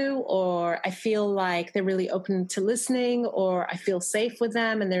value, or I feel like they're really open to listening, or I feel safe with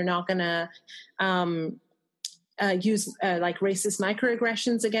them and they're not going to use like racist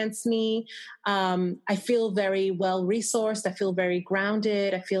microaggressions against me. I feel very well resourced. I feel very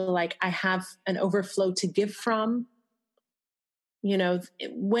grounded. I feel like I have an overflow to give from. You know,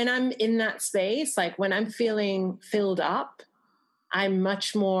 when I'm in that space, like when I'm feeling filled up, I'm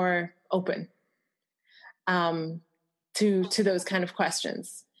much more open to those kind of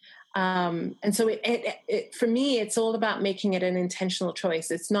questions. And so it for me, it's all about making it an intentional choice.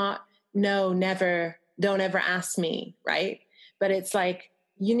 It's not, no, never, don't ever ask me, right? But it's like,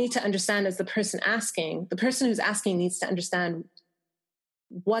 you need to understand, as the person who's asking needs to understand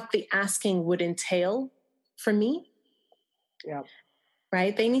what the asking would entail for me. Yeah.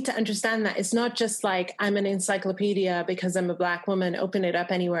 Right. They need to understand that it's not just like, I'm an encyclopedia because I'm a Black woman, open it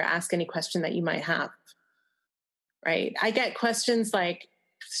up anywhere, ask any question that you might have. Right. I get questions like,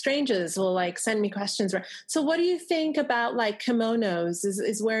 strangers will like send me questions. So what do you think about like kimonos?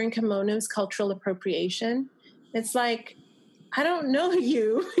 Is wearing kimonos cultural appropriation? It's like, I don't know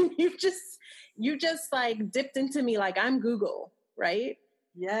you. you just like dipped into me like I'm Google, right?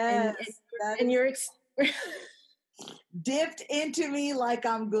 Yes. And you're dipped into me like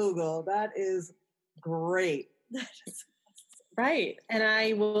I'm Google. That is great. Right. And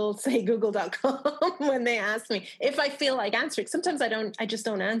I will say google.com when they ask me if I feel like answering. Sometimes I just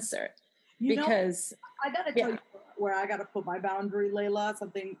don't answer because I got to tell you where I got to put my boundary, Layla.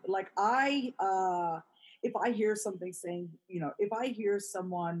 Something like if I hear something saying, you know, if I hear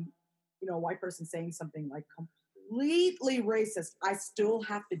someone, you know, a white person saying something like completely racist, I still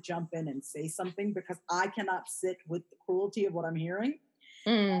have to jump in and say something because I cannot sit with the cruelty of what I'm hearing.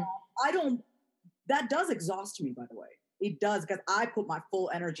 That does exhaust me, by the way. It does, because I put my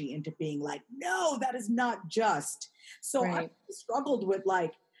full energy into being like, no, that is not just. So I struggled with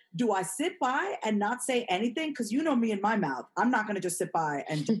like, do I sit by and not say anything? Because you know me and my mouth. I'm not going to just sit by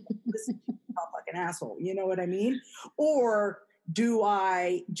and just listen to you talk like an asshole. You know what I mean? Or do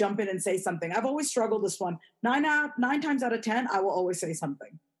I jump in and say something? I've always struggled this one. 9 times out of 10, I will always say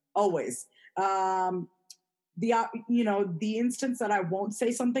something. Always. The instance that I won't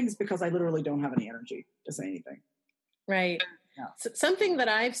say something is because I literally don't have any energy to say anything. Right. Yeah. So something that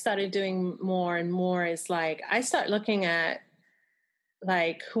I've started doing more and more is like, I start looking at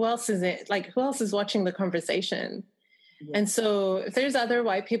like, who else is watching the conversation? Yeah. And so if there's other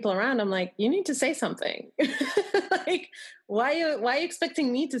white people around, I'm like, you need to say something. Like, why are you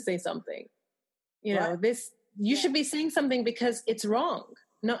expecting me to say something? You know, you should be saying something because it's wrong.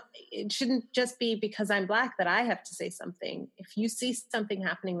 No, it shouldn't just be because I'm Black that I have to say something. If you see something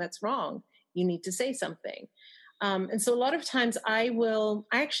happening that's wrong, you need to say something. And so a lot of times I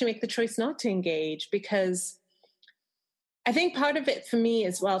actually make the choice not to engage, because I think part of it for me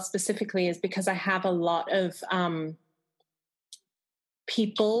as well specifically is because I have a lot of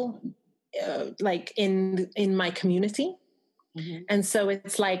people like in my community. Mm-hmm. And so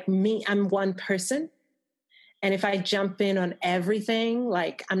it's like me, I'm one person. And if I jump in on everything,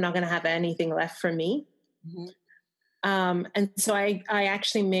 like I'm not going to have anything left for me. Mm-hmm. And so I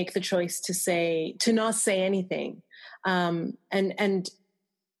actually make the choice to not say anything. And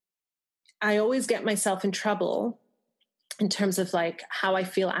I always get myself in trouble in terms of like how I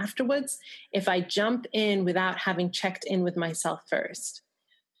feel afterwards if I jump in without having checked in with myself first.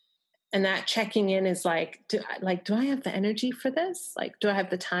 And that checking in is like, do I have the energy for this? Like, do I have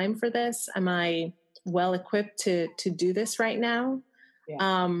the time for this? Am I well equipped to do this right now?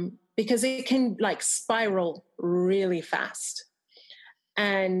 Yeah. Because it can like spiral really fast.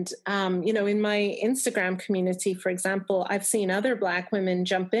 And, in my Instagram community, for example, I've seen other Black women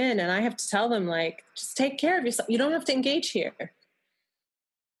jump in and I have to tell them, like, just take care of yourself. You don't have to engage here.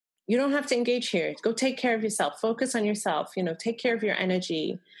 You don't have to engage here. Go take care of yourself. Focus on yourself. Take care of your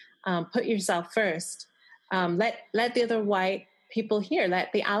energy. Put yourself first. Let the other white people here,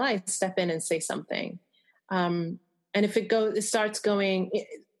 let the allies step in and say something. And if it starts going,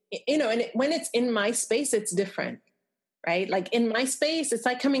 when it's in my space, it's different. Right? Like in my space, it's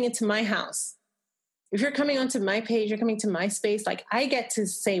like coming into my house. If you're coming onto my page, you're coming to my space, like I get to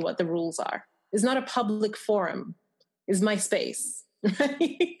say what the rules are. It's not a public forum. It's my space.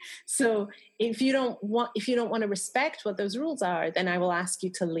 Right? So if you don't want to respect what those rules are, then I will ask you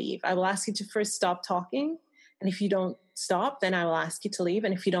to leave. I will ask you to first stop talking. And if you don't stop, then I will ask you to leave.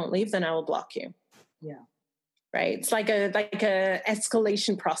 And if you don't leave, then I will block you. Yeah. Right? It's like a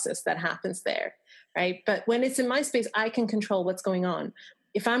escalation process that happens there. Right. But when it's in my space, I can control what's going on.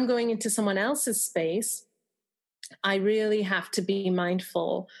 If I'm going into someone else's space, I really have to be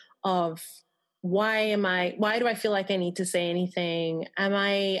mindful of why do I feel like I need to say anything? Am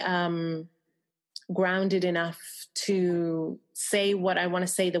I grounded enough to say what I want to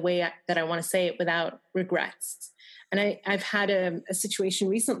say the way that I want to say it without regrets? And I've had a situation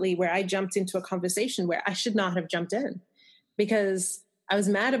recently where I jumped into a conversation where I should not have jumped in because I was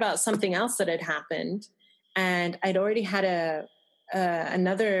mad about something else that had happened, and I'd already had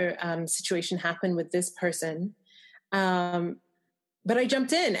another situation happen with this person. But I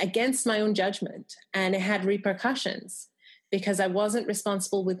jumped in against my own judgment, and it had repercussions because I wasn't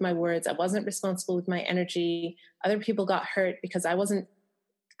responsible with my words. I wasn't responsible with my energy. Other people got hurt because I wasn't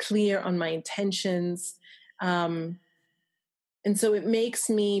clear on my intentions. And so it makes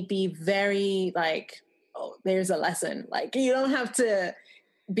me be very like, oh, there's a lesson. Like, you don't have to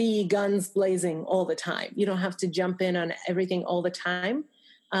be guns blazing all the time. You don't have to jump in on everything all the time.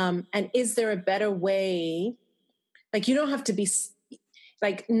 And is there a better way? Like, you don't have to be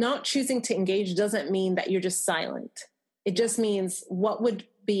like, not choosing to engage doesn't mean that you're just silent. It just means what would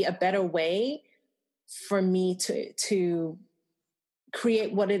be a better way for me to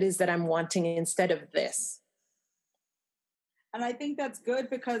create what it is that I'm wanting instead of this. And I think that's good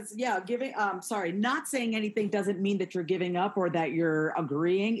because, not saying anything doesn't mean that you're giving up or that you're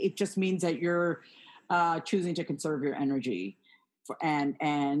agreeing. It just means that you're choosing to conserve your energy and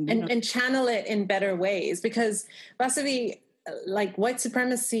channel it in better ways. Because Vasavi, like, white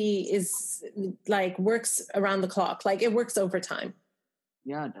supremacy is like works around the clock. Like, it works overtime.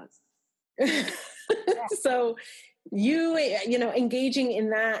 Yeah, it does. So you engaging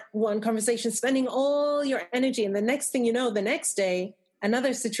in that one conversation, spending all your energy, and the next thing you know, the next day,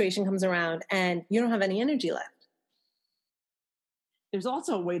 another situation comes around and you don't have any energy left. There's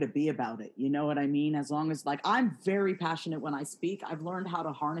also a way to be about it. You know what I mean? As long as, like, I'm very passionate when I speak. I've learned how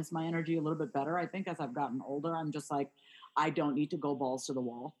to harness my energy a little bit better. I think as I've gotten older, I'm just like, I don't need to go balls to the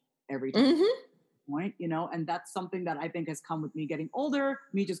wall every time. Mm-hmm. Point, and that's something that I think has come with me getting older,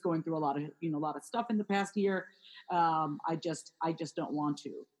 me just going through a lot of stuff in the past year. I just don't want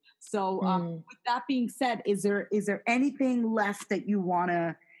to. So with that being said, is there anything left that you want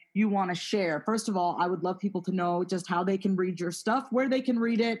to share? First of all, I would love people to know just how they can read your stuff, where they can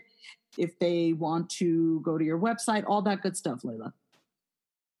read it, if they want to go to your website, all that good stuff, Layla.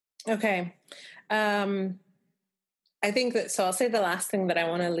 Okay. I think that, so I'll say the last thing that I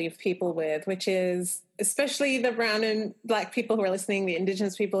want to leave people with, which is, especially the brown and Black people who are listening, the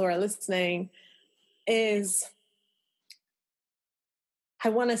Indigenous people who are listening, is I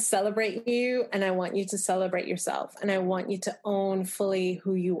want to celebrate you, and I want you to celebrate yourself, and I want you to own fully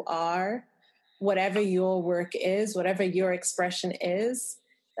who you are, whatever your work is, whatever your expression is.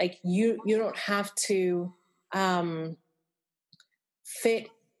 Like, you don't have to fit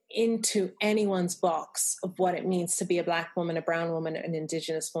into anyone's box of what it means to be a Black woman, a brown woman, an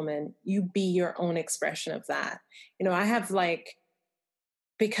Indigenous woman. You be your own expression of that. I have, like,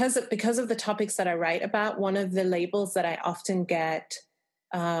 because of the topics that I write about, one of the labels that I often get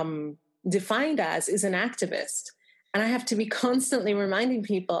defined as is an activist. And I have to be constantly reminding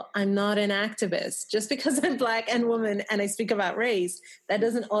people I'm not an activist. Just because I'm Black and woman and I speak about race, that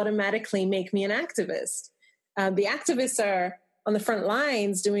doesn't automatically make me an activist. The activists are on the front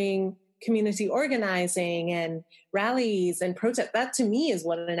lines doing community organizing and rallies and protest. That to me is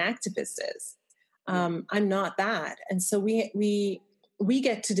what an activist is. I'm not that. And so we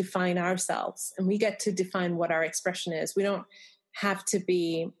get to define ourselves, and we get to define what our expression is. We don't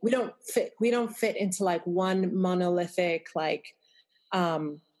fit into like one monolithic, like,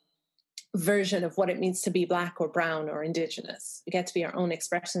 version of what it means to be Black or brown or Indigenous. We get to be our own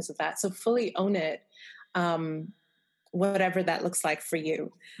expressions of that. So fully own it. whatever that looks like for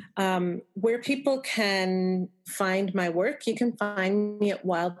you. Where people can find my work, you can find me at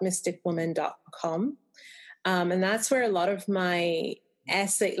wildmysticwoman.com. And that's where a lot of my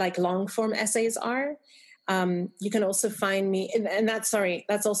long form essays are. You can also find me, and that's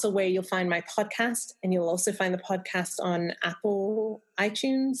also where you'll find my podcast, and you'll also find the podcast on Apple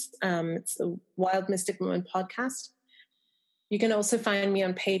iTunes. It's the Wild Mystic Woman podcast. You can also find me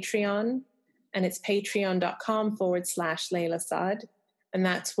on Patreon, and it's patreon.com/Layla Saad. And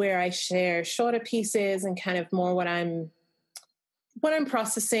that's where I share shorter pieces and kind of more what I'm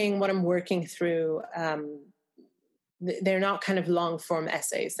processing, what I'm working through. They're not kind of long form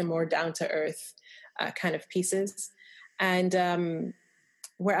essays. They're more down to earth kind of pieces. And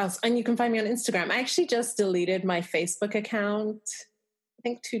where else? And you can find me on Instagram. I actually just deleted my Facebook account, I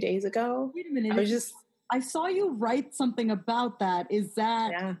think 2 days ago. Wait a minute. I saw you write something about that. Is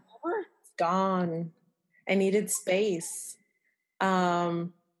that over? It's gone. I needed space. It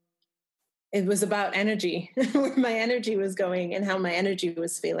was about energy, where my energy was going and how my energy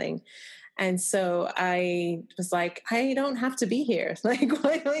was feeling. And so I was like, I don't have to be here. Like,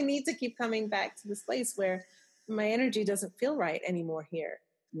 why do I need to keep coming back to this place where my energy doesn't feel right anymore here?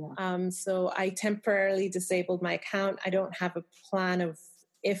 Yeah. So I temporarily disabled my account. I don't have a plan of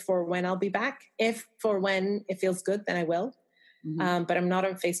if or when I'll be back. If or when it feels good, then I will. Mm-hmm. But I'm not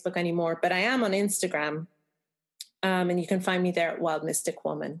on Facebook anymore. But I am on Instagram. And you can find me there at Wild Mystic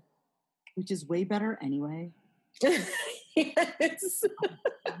Woman. Which is way better anyway. Yes. I'm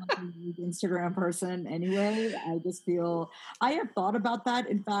not a Instagram person anyway. I just feel I have thought about that.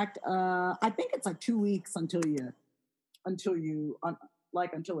 In fact, I think it's like 2 weeks until it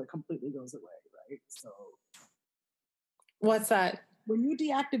completely goes away, right? So what's that? When you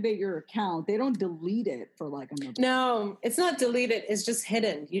deactivate your account, they don't delete it for like another. No, it's not deleted. It's just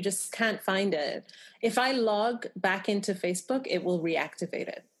hidden. You just can't find it. If I log back into Facebook, it will reactivate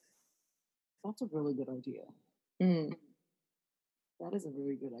it. That's a really good idea. Mm. That is a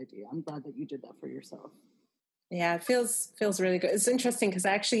very good idea. I'm glad that you did that for yourself. Yeah, it feels really good. It's interesting because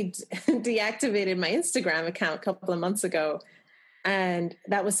I actually deactivated my Instagram account a couple of months ago. And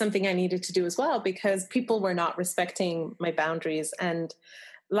that was something I needed to do as well because people were not respecting my boundaries. And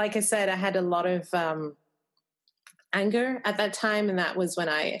like I said, I had a lot of anger at that time. And that was when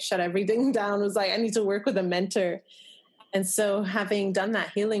I shut everything down. It was like, I need to work with a mentor. And so having done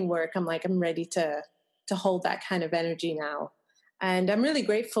that healing work, I'm like, I'm ready to hold that kind of energy now. And I'm really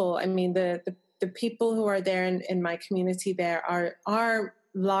grateful. I mean, the people who are there in my community there are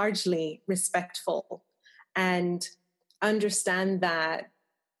largely respectful and understand that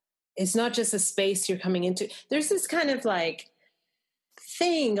it's not just a space you're coming into. There's this kind of like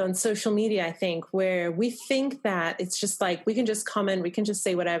thing on social media, I think, where we think that it's just like we can just comment, we can just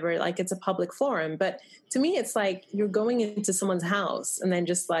say whatever, like it's a public forum. But to me, it's like you're going into someone's house and then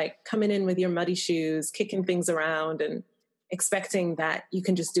just like coming in with your muddy shoes, kicking things around and expecting that you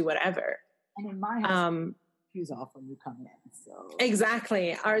can just do whatever. And in my house, shoes off when you come in. So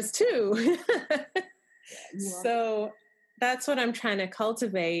exactly, ours too. So that's what I'm trying to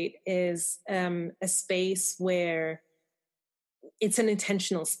cultivate is a space where it's an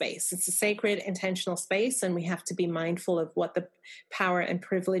intentional space. It's a sacred, intentional space, and we have to be mindful of what the power and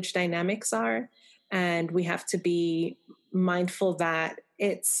privilege dynamics are. And we have to be mindful that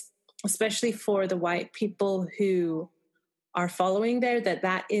it's, especially for the white people who are following there,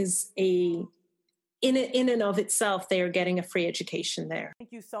 that is in and of itself, they are getting a free education there.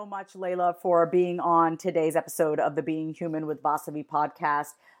 Thank you so much, Layla, for being on today's episode of the Being Human with Vasavi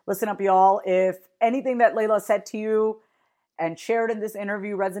podcast. Listen up, y'all. If anything that Layla said to you and shared in this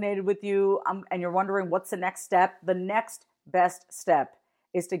interview resonated with you, and you're wondering what's the next step, the next best step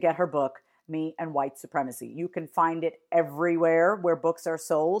is to get her book, Me and White Supremacy. You can find it everywhere where books are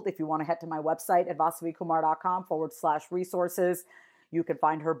sold. If you want to head to my website at vasavikumar.com/resources, you can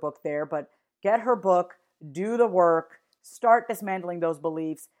find her book there. But get her book, do the work, start dismantling those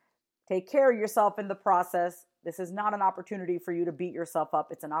beliefs, take care of yourself in the process. This is not an opportunity for you to beat yourself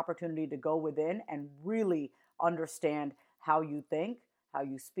up. It's an opportunity to go within and really understand how you think, how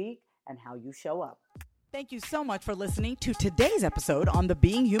you speak, and how you show up. Thank you so much for listening to today's episode on the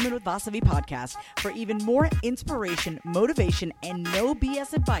Being Human with Vasavi podcast. For even more inspiration, motivation, and no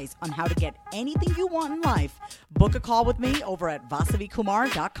BS advice on how to get anything you want in life, book a call with me over at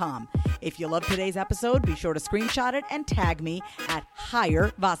vasavikumar.com. If you love today's episode, be sure to screenshot it and tag me at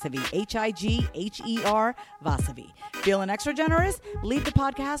Higher Vasavi, HIGHER Vasavi. Feeling extra generous? Leave the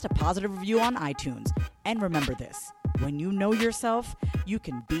podcast a positive review on iTunes. And remember this, when you know yourself, you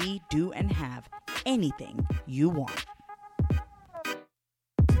can be, do, and have anything you want.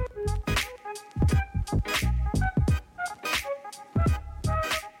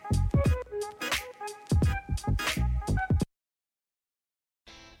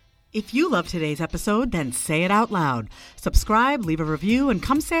 If you love today's episode, then say it out loud. Subscribe, leave a review, and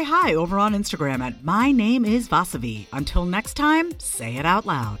come say hi over on Instagram at My Name is Vasavi. Until next time, say it out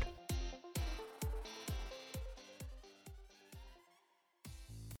loud.